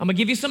bread, I'm going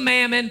to give you some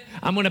mammon,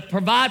 I'm going to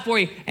provide for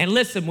you. And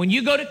listen, when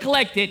you go to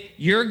collect it,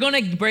 you're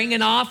going to bring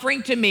an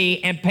offering to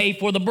me and pay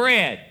for the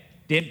bread.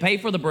 Didn't pay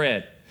for the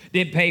bread.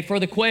 Didn't pay for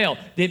the quail.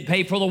 Didn't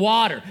pay for the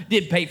water.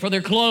 Didn't pay for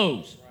their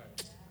clothes.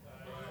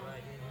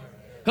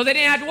 Because they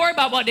didn't have to worry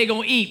about what they're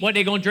going to eat, what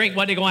they're going to drink,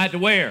 what they're going to have to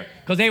wear.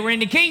 Because they were in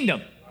the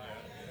kingdom.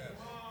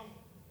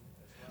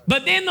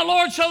 But then the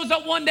Lord shows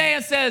up one day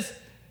and says,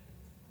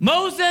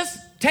 Moses,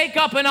 take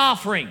up an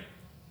offering.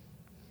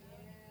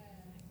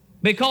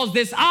 Because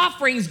this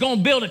offering is going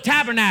to build a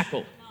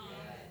tabernacle.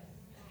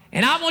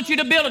 And I want you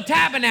to build a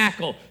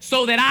tabernacle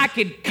so that I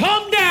can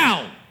come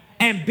down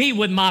and be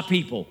with my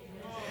people.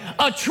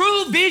 A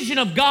true vision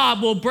of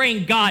God will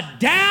bring God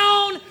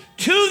down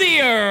to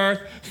the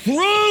earth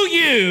through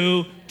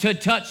you to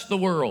touch the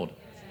world.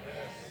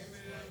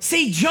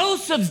 See,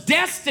 Joseph's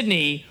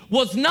destiny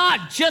was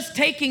not just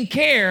taking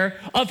care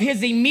of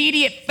his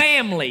immediate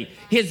family,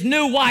 his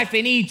new wife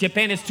in Egypt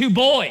and his 2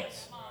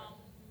 boys.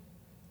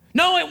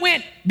 No, it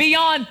went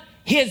beyond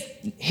his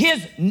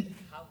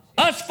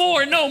us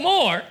 4 and no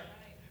more,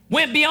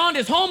 went beyond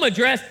his home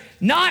address,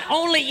 not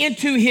only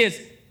into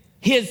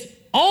his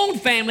own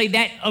family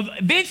that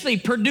eventually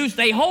produced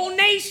a whole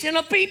nation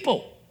of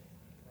people.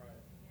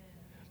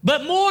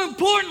 But more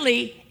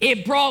importantly,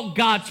 it brought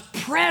God's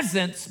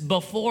presence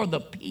before the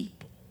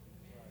people.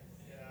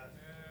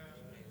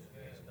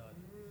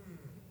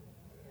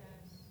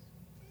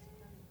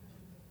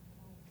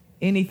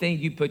 Anything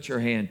you put your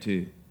hand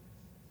to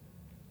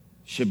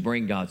should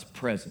bring God's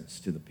presence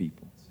to the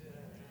people.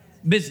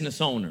 Business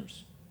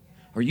owners,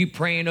 are you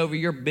praying over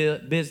your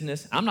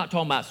business? I'm not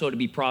talking about so to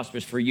be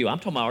prosperous for you. I'm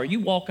talking about, are you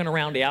walking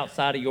around the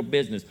outside of your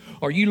business?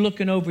 Are you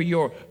looking over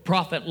your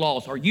profit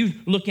loss? Are you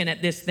looking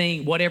at this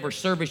thing, whatever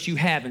service you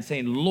have, and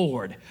saying,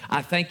 Lord,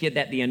 I thank you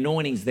that the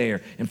anointing's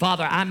there. And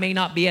Father, I may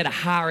not be able to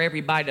hire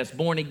everybody that's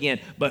born again,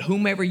 but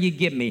whomever you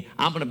give me,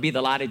 I'm going to be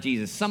the light of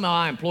Jesus. Some of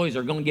our employees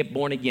are going to get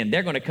born again.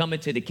 They're going to come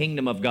into the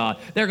kingdom of God.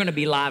 They're going to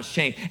be lives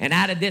changed. And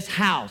out of this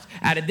house,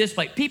 out of this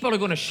place, people are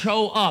going to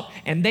show up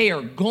and they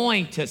are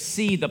going to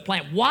see the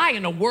plan. Why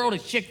in the world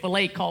is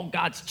Chick-fil-A called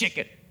God's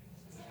chicken?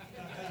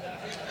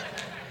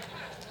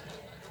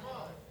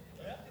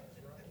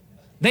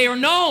 They are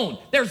known.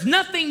 There's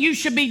nothing you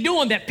should be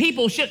doing that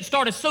people shouldn't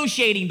start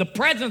associating the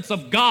presence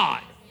of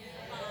God.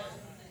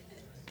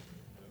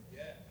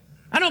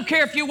 I don't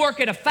care if you work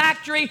at a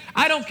factory.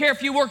 I don't care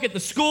if you work at the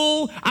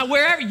school.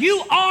 Wherever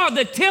you are,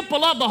 the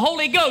temple of the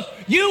Holy Ghost.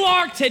 You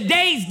are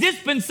today's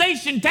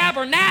dispensation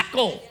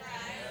tabernacle.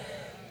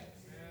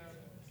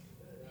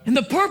 And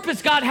the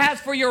purpose God has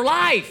for your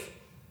life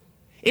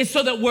is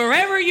so that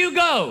wherever you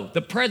go,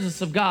 the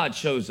presence of God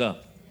shows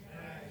up.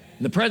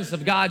 And the presence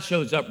of God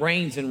shows up,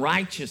 reigns in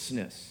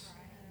righteousness.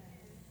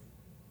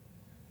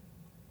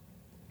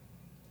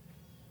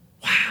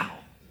 Wow.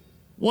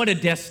 What a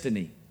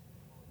destiny.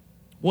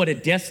 What a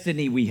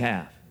destiny we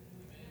have.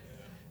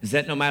 Is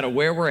that no matter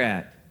where we're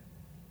at,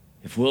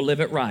 if we'll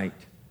live it right,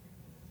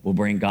 we'll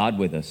bring God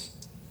with us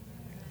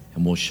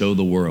and we'll show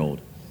the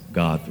world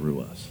God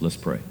through us. Let's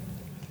pray.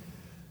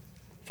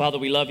 Father,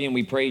 we love you and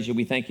we praise you.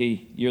 We thank you.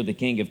 You're the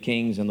King of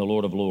Kings and the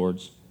Lord of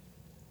Lords,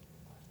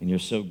 and you're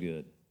so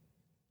good.